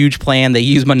this huge plan. They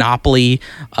use Monopoly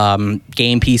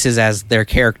game pieces as their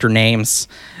character names.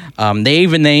 They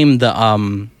even name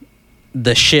the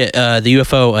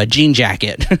UFO Jean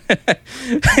Jacket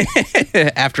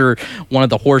after one of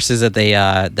the horses that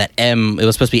it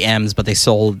was supposed to be M's, but they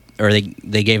sold, or they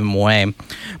gave him away.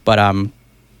 But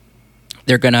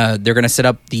they're gonna set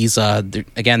up these they're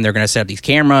gonna set up these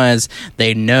cameras.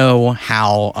 They know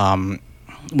how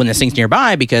when this thing's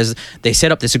nearby because they set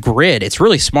up this grid. It's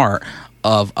really smart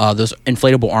of those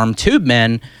inflatable armed tube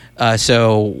men.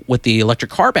 So with the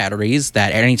electric car batteries,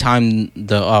 that at any time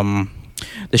the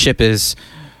ship is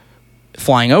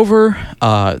flying over,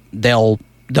 they'll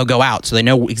go out, so they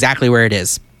know exactly where it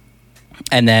is,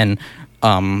 and then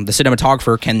the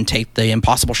cinematographer can take the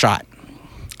impossible shot.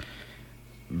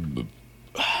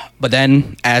 But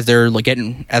then as they're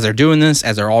doing this,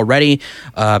 as they're all ready,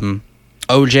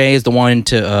 OJ is the one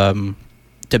to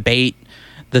bait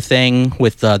the thing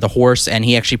with the horse, and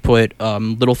he actually put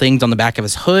little things on the back of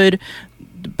his hood,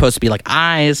 supposed to be like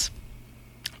eyes.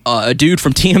 A dude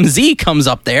from TMZ comes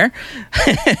up there,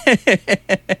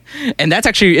 and it's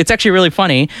actually really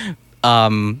funny,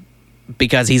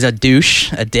 because he's a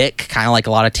douche, a dick, kind of like a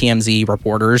lot of TMZ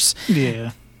reporters. Yeah,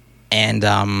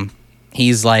 and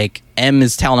he's like, M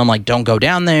is telling him like, don't go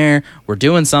down there, we're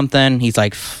doing something. He's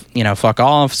like, fuck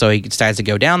off. So he decides to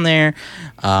go down there,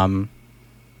 and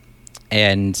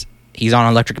he's on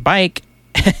an electric bike.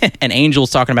 And Angel's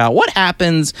talking about what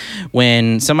happens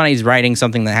when somebody's riding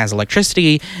something that has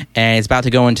electricity and it's about to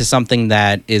go into something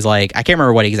that is like, I can't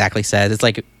remember what he exactly says. It's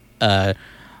like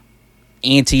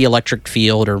anti-electric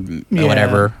field or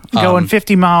whatever. Going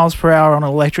 50 miles per hour on an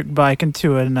electric bike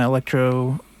into an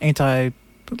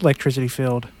anti-electricity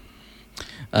field.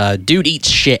 Dude eats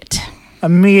shit.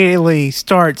 Immediately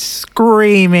starts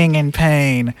screaming in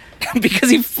pain.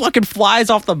 Because he fucking flies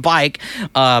off the bike.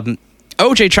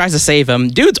 OJ tries to save him.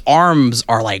 Dude's arms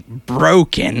are like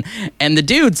broken, and the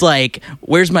dude's like,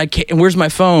 "Where's my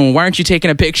phone? Why aren't you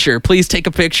taking a picture? Please take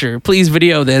a picture. Please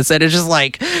video this." And it's just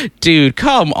like, dude,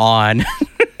 come on.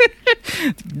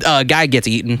 Guy gets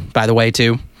eaten, by the way,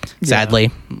 too. Sadly,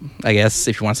 I guess,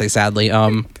 if you want to say sadly.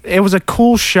 It was a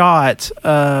cool shot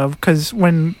because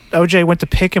when OJ went to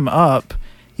pick him up,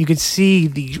 you could see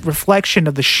the reflection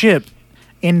of the ship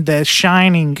in the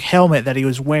shining helmet that he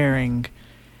was wearing.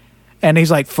 And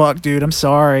he's like, fuck, dude, I'm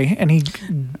sorry. And he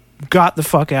got the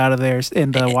fuck out of there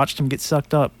and watched him get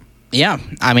sucked up. Yeah,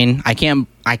 I mean, I can't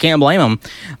blame him.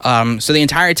 So the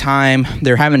entire time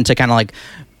they're having to kind of like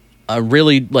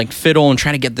really like fiddle and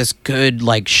try to get this good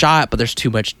like shot, but there's too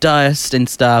much dust and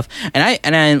stuff.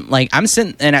 And I like, I'm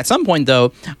sitting, and at some point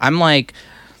though, I'm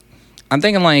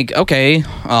thinking like, okay,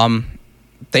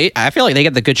 I feel like they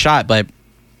get the good shot, but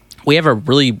we have a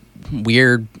really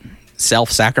weird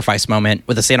self-sacrifice moment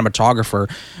with a cinematographer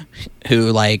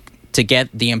who, like, to get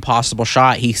the impossible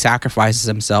shot, he sacrifices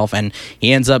himself and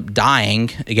he ends up dying,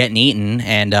 getting eaten,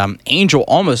 and Angel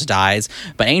almost dies,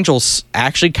 but Angel's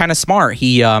actually kind of smart.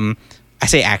 He I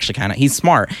say actually kind of, he's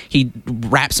smart. He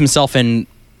wraps himself in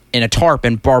a tarp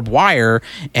and barbed wire,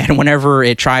 and whenever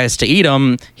it tries to eat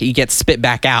him, he gets spit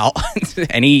back out.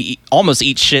 And he almost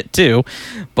eats shit too.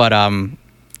 But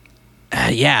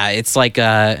yeah, it's like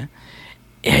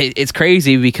it's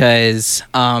crazy because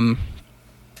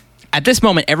at this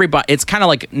moment, everybody, it's kind of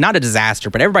like not a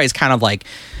disaster, but everybody's kind of like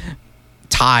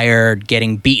tired,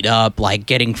 getting beat up, like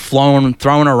getting thrown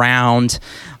around.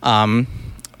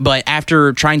 But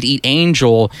after trying to eat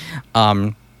Angel,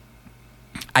 I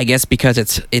guess because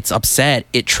it's upset,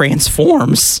 it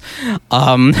transforms.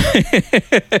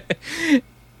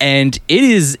 And it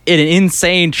is an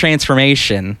insane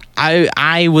transformation.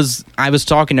 I was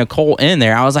talking to Cole in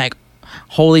there. I was like,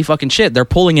 holy fucking shit, they're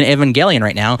pulling an Evangelion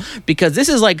right now, because this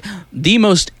is like the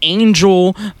most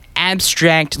Angel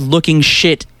abstract looking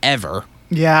shit ever.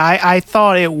 Yeah, I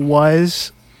thought it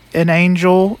was an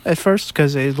angel at first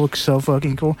because it looks so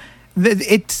fucking cool.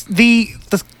 It's the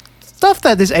stuff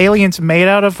that this alien's made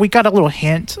out of. We got a little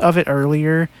hint of it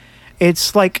earlier.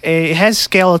 It's like it has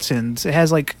skeletons. It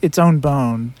has like its own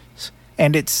bones,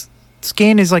 and its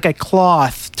skin is like a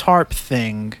cloth tarp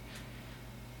thing.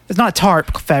 It's not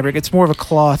tarp fabric. It's more of a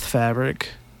cloth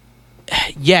fabric.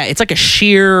 Yeah, it's like a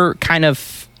sheer kind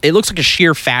of... It looks like a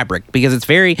sheer fabric because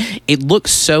it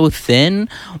looks so thin,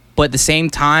 but at the same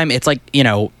time, it's like,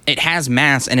 it has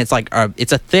mass, and it's like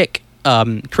it's a thick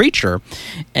creature.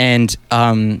 And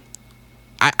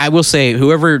I will say,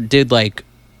 whoever did like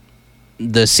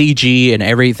the CG and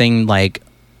everything, like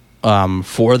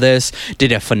for this,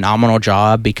 did a phenomenal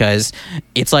job, because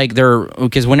it's like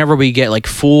because whenever we get like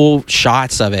full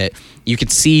shots of it, you can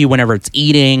see whenever it's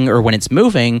eating or when it's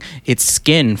moving, its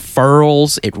skin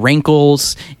furls, it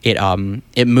wrinkles,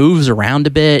 it moves around a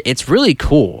bit. It's really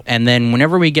cool. And then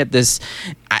whenever we get this,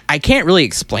 I can't really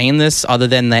explain this other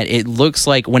than that it looks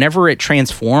like whenever it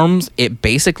transforms, it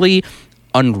basically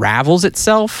unravels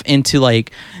itself into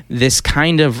like this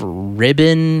kind of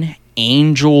ribbon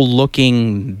angel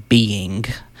looking being.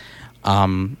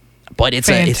 But it's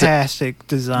fantastic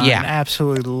design. Yeah,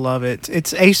 absolutely love it.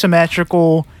 It's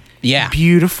asymmetrical. Yeah,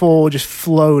 beautiful, just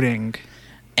floating.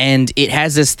 And it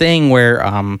has this thing where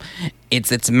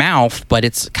it's its mouth, but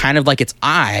it's kind of like its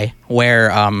eye,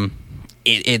 where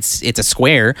it's a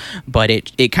square, but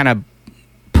it kind of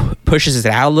pushes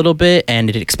it out a little bit and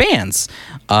it expands,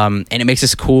 and it makes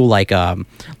this cool like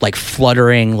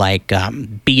fluttering, like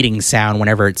beating sound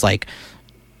whenever it's like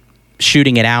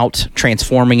shooting it out,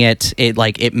 transforming it.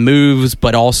 It moves,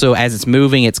 but also as it's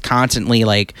moving, it's constantly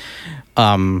like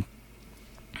going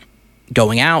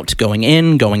out, going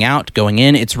in, going out, going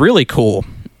in. It's really cool.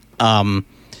 And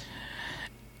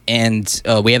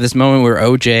we have this moment where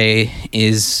OJ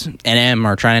and M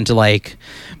are trying to, like,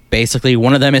 basically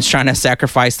one of them is trying to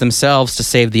sacrifice themselves to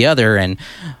save the other, and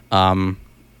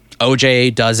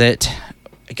OJ does it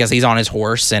because he's on his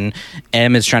horse, and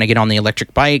M is trying to get on the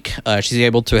electric bike. She's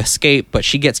able to escape, but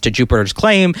she gets to Jupiter's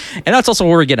Claim, and that's also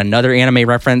where we get another anime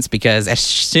reference, because as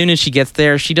soon as she gets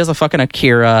there, she does a fucking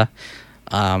Akira,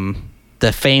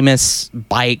 the famous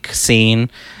bike scene.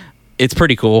 It's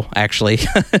pretty cool, actually.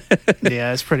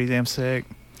 Yeah, it's pretty damn sick.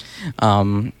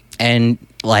 And,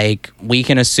 like, we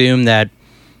can assume that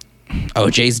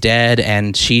OJ's dead,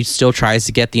 and she still tries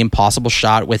to get the impossible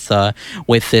shot with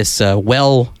this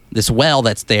well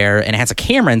that's there, and it has a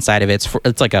camera inside of it.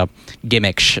 It's like a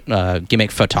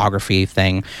gimmick photography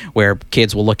thing where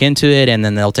kids will look into it, and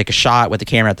then they'll take a shot with the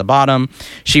camera at the bottom.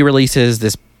 She releases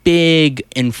this big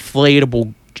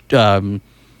inflatable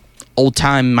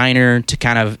old-time miner to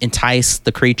kind of entice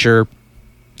the creature.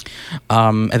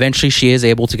 Eventually she is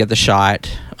able to get the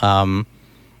shot,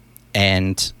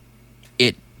 and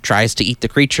it tries to eat the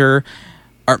creature,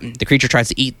 or the creature tries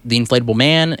to eat the inflatable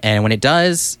man, and when it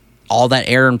does, all that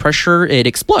air and pressure, it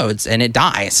explodes and it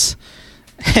dies.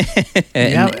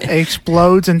 Yeah, it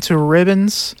explodes into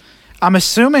ribbons. I'm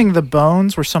assuming the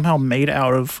bones were somehow made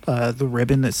out of the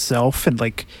ribbon itself, and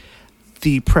like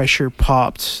the pressure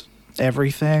popped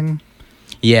everything.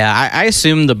 Yeah, I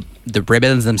assume the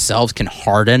ribbons themselves can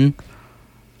harden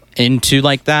into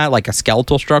like that, like a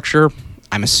skeletal structure.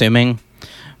 I'm assuming,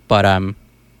 but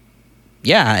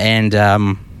yeah, and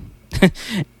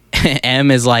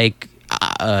M is like,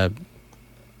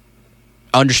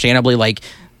 understandably like,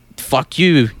 fuck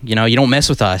you, you know, you don't mess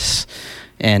with us,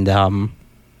 and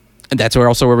that's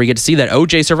where we get to see that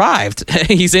OJ survived.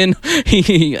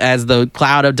 He as the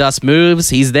cloud of dust moves,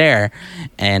 he's there,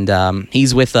 and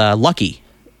he's with Lucky,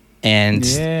 and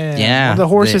yeah, the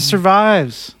horses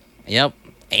survives. Yep,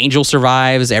 Angel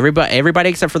survives. Everybody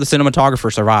except for the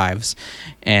cinematographer survives,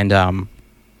 and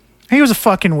he was a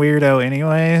fucking weirdo,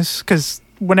 anyways, because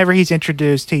whenever he's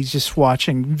introduced, he's just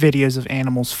watching videos of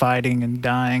animals fighting and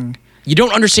dying. You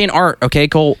don't understand art, okay,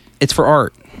 Cole? It's for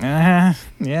art. Yeah.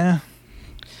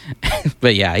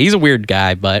 But yeah, he's a weird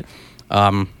guy, but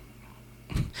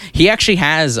he actually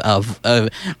has I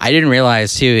didn't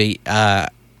realize too,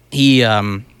 he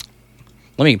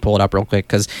let me pull it up real quick,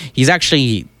 because he's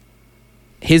actually,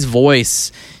 his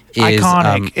voice is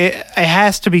iconic. It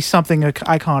has to be something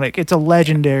iconic. It's a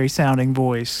legendary sounding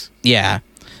voice. Yeah.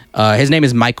 His name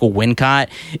is Michael Wincott.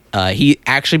 He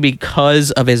actually,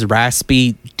 because of his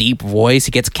raspy, deep voice,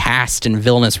 he gets cast in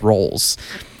villainous roles.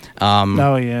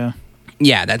 Oh yeah.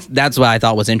 Yeah, that's what I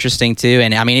thought was interesting too,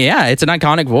 and I mean, yeah, it's an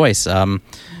iconic voice. So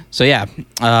yeah.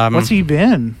 What's he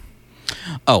been?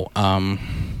 Oh,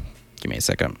 give me a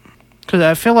second. Because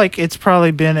I feel like it's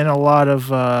probably been in a lot of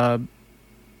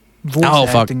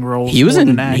voice acting roles. He was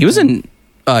in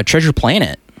Treasure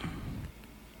Planet.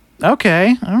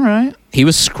 Okay, all right. He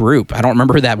was Scroop. I don't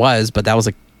remember who that was, but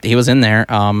he was in there.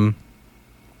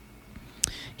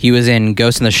 He was in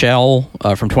Ghost in the Shell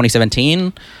from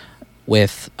 2017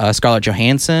 with Scarlett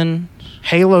Johansson.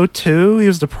 Halo 2. He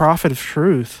was the Prophet of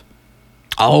Truth.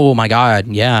 Oh my God!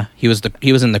 Yeah, he was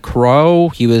in The Crow.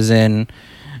 He was in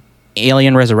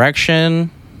Alien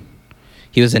Resurrection.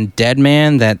 He was in Dead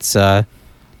Man. That's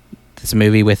this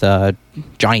movie with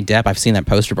Johnny Depp. I've seen that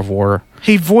poster before.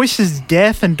 He voices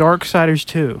Death in Darksiders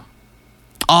 2.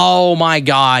 Oh my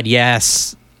God!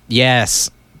 Yes,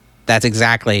 that's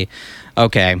exactly.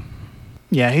 Okay.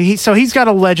 Yeah, he's got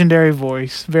a legendary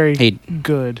voice. Very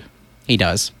good. He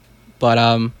does, but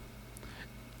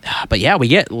yeah, we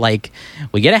get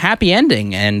a happy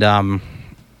ending, and I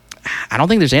don't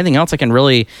think there's anything else I can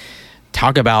really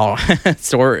talk about.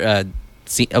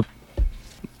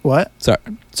 What?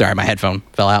 Sorry, my headphone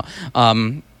fell out. I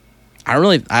don't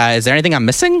really. Is there anything I'm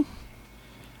missing?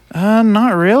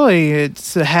 Not really.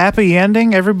 It's a happy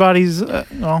ending. Everybody's a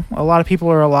lot of people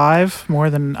are alive, more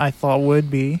than I thought would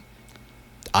be.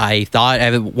 I thought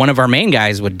one of our main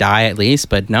guys would die at least,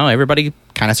 but no, everybody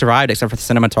kind of survived except for the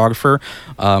cinematographer.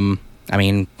 I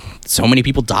mean, so many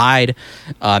people died.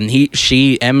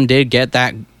 M did get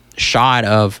that shot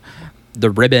of the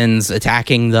ribbons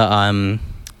attacking the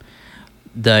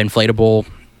inflatable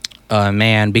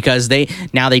man, because they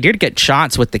did get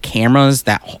shots with the cameras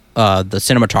that the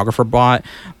cinematographer bought,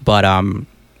 but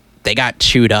they got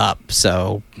chewed up,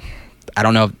 so I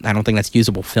don't know. I don't think that's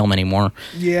usable film anymore.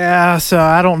 Yeah, so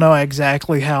I don't know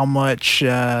exactly how much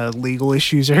legal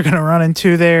issues they're going to run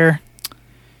into there.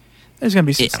 There's going to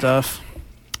be some stuff.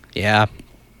 Yeah.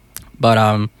 But,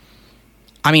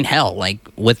 I mean, hell, like,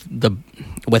 with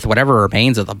whatever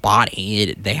remains of the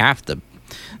body, they have to...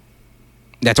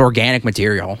 That's organic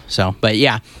material. So, but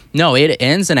yeah. No, it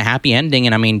ends in a happy ending,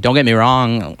 and I mean, don't get me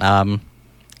wrong,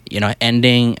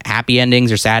 happy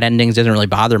endings or sad endings doesn't really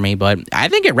bother me, but I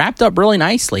think it wrapped up really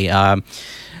nicely. God,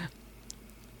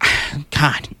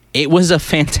 it was a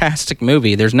fantastic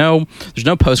movie. There's no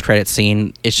post-credit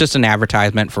scene. It's just an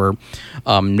advertisement for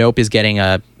Nope is getting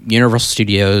a Universal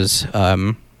Studios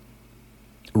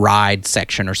ride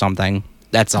section or something.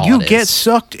 That's all. You get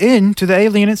sucked into the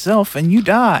alien itself and you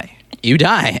die. You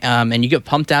die, and you get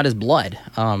pumped out as blood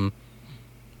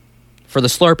for the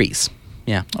Slurpees.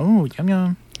 Yeah. Oh, yum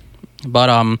yum. But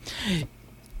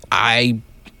I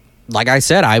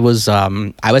was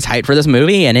hyped for this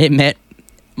movie, and it met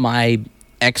my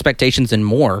expectations and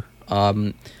more.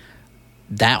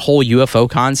 That whole UFO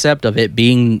concept of it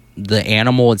being the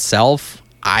animal itself,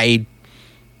 I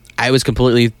was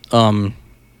completely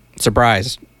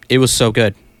surprised. It was so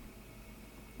good.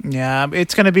 Yeah,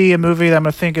 it's going to be a movie that I'm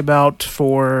going to think about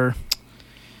for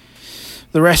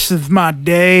the rest of my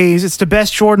days. It's the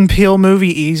best Jordan Peele movie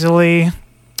easily.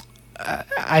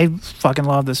 I fucking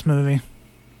love this movie.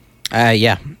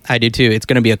 Yeah, I do too. It's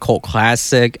going to be a cult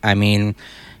classic. I mean,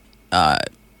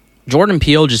 Jordan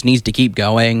Peele just needs to keep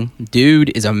going.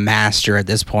 Dude is a master at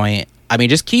this point. I mean,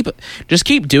 just keep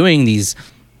doing these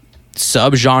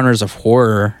subgenres of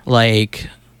horror, like,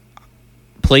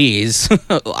 please.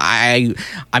 I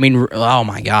mean, oh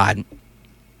my God.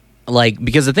 Like,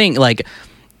 because the thing, like,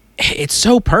 it's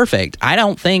so perfect. I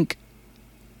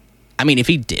mean, if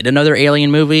he did another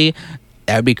Alien movie,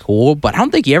 that would be cool, but I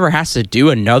don't think he ever has to do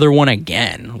another one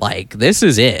again. Like, this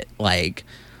is it. Like,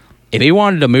 if he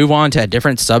wanted to move on to a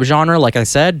different subgenre, like I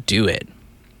said, do it.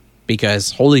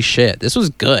 Because, holy shit, this was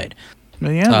good.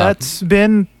 Yeah, that's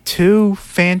been two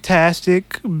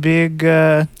fantastic big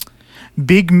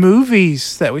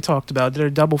movies that we talked about. Did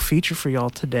a double feature for y'all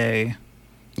today.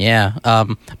 Yeah.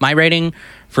 My rating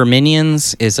for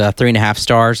Minions is 3.5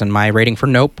 stars, and my rating for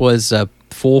Nope was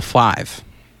full 5.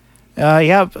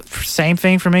 Yeah, same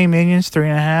thing for me. Minions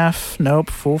 3.5. Nope,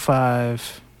 full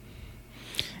 5.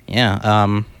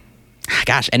 Yeah.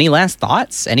 Gosh, any last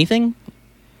thoughts? Anything?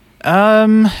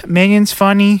 Minions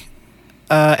funny.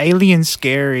 Aliens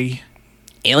scary.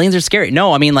 Aliens are scary.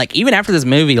 No, I mean, like, even after this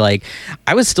movie, like,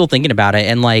 I was still thinking about it,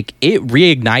 and like, it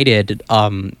reignited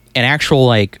an actual,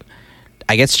 like,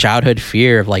 I guess, childhood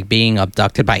fear of like being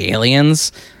abducted by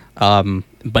aliens.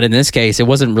 But in this case, it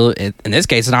wasn't really. In this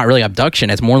case, it's not really abduction.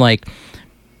 It's more like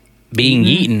being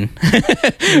eaten,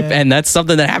 and that's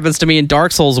something that happens to me in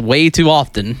Dark Souls way too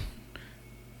often.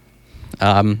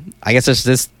 I guess it's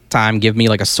this time, give me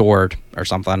like a sword or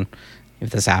something if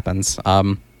this happens.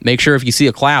 Make sure if you see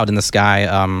a cloud in the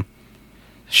sky,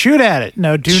 shoot at it.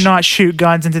 No, do not shoot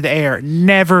guns into the air.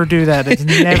 Never do that. It's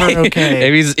never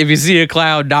okay. If you see a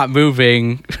cloud not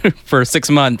moving for 6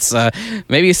 months,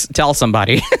 maybe tell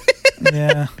somebody.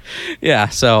 Yeah. Yeah.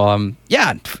 So,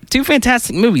 yeah, two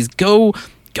fantastic movies. Go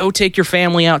take your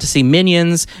family out to see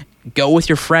Minions. Go with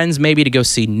your friends, maybe to go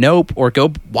see Nope, or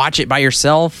go watch it by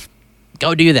yourself.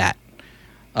 Go do that.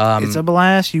 It's a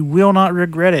blast. You will not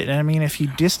regret it. And I mean, if you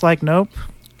dislike Nope,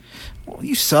 well,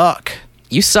 you suck.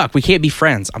 You suck. We can't be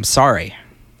friends. I'm sorry.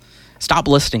 Stop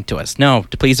listening to us. No,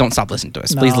 please don't stop listening to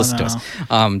us. Please listen to us.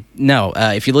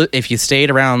 If you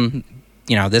stayed around,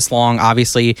 this long,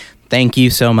 obviously, thank you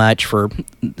so much for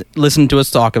listening to us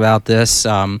talk about this.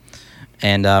 Yeah,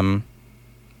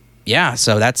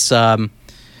 so that's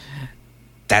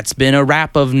been a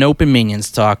wrap of Nope and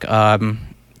Minions talk.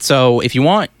 So if you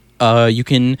want, you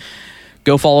can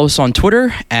go follow us on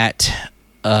Twitter at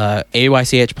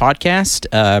AYCH Podcast.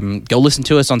 Go listen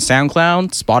to us on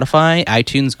SoundCloud, Spotify,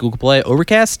 iTunes, Google Play,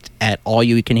 Overcast at All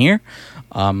You Can Hear.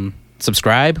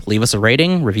 Subscribe, leave us a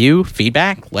rating, review,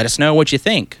 feedback. Let us know what you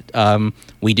think.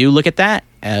 We do look at that.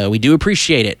 We do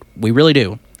appreciate it. We really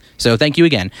do. So thank you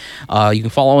again. You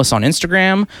can follow us on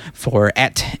Instagram for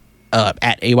at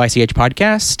AYCH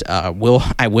Podcast.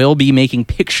 I will be making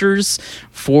pictures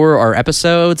for our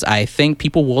episodes. I think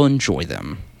people will enjoy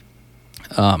them.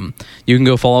 You can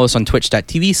go follow us on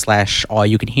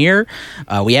twitch.tv/allyoucanhear.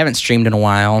 We haven't streamed in a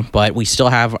while, but we still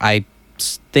have, I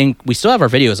think we still have our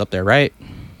videos up there, right?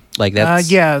 Like that's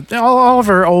yeah, all of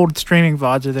our old streaming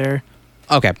VODs are there.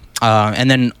 Okay. And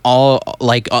then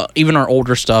even our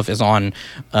older stuff is on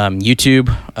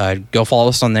YouTube. Go follow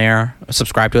us on there.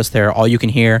 Subscribe to us there. All You Can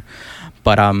Hear.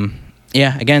 But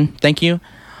yeah, again, thank you.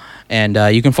 And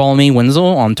you can follow me, Wenzel,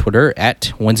 on Twitter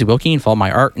at Wenzy Wilkie, and follow my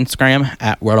art Instagram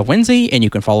at World of Wenzy, and you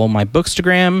can follow my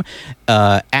Bookstagram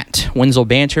at Wenzel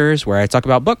Banters, where I talk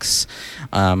about books.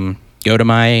 Go to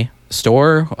my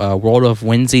store,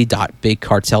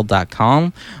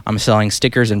 worldofwenzy.bigcartel.com. I'm selling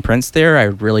stickers and prints there. I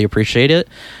really appreciate it.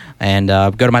 And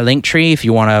go to my link tree if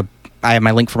you want to. I have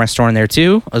my link for my store in there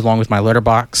too, along with my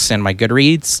Letterboxd and my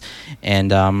Goodreads.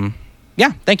 And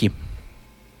yeah, thank you.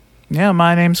 Yeah,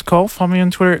 my name's Colt. Follow me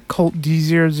on Twitter at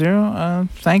ColtD00.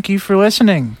 Thank you for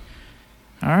listening.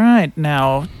 All right,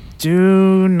 now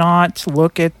do not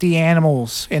look at the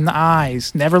animals in the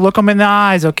eyes. Never look them in the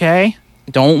eyes, okay?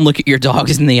 Don't look at your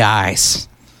dogs in the eyes.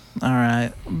 All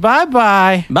right.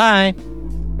 Bye-bye. Bye.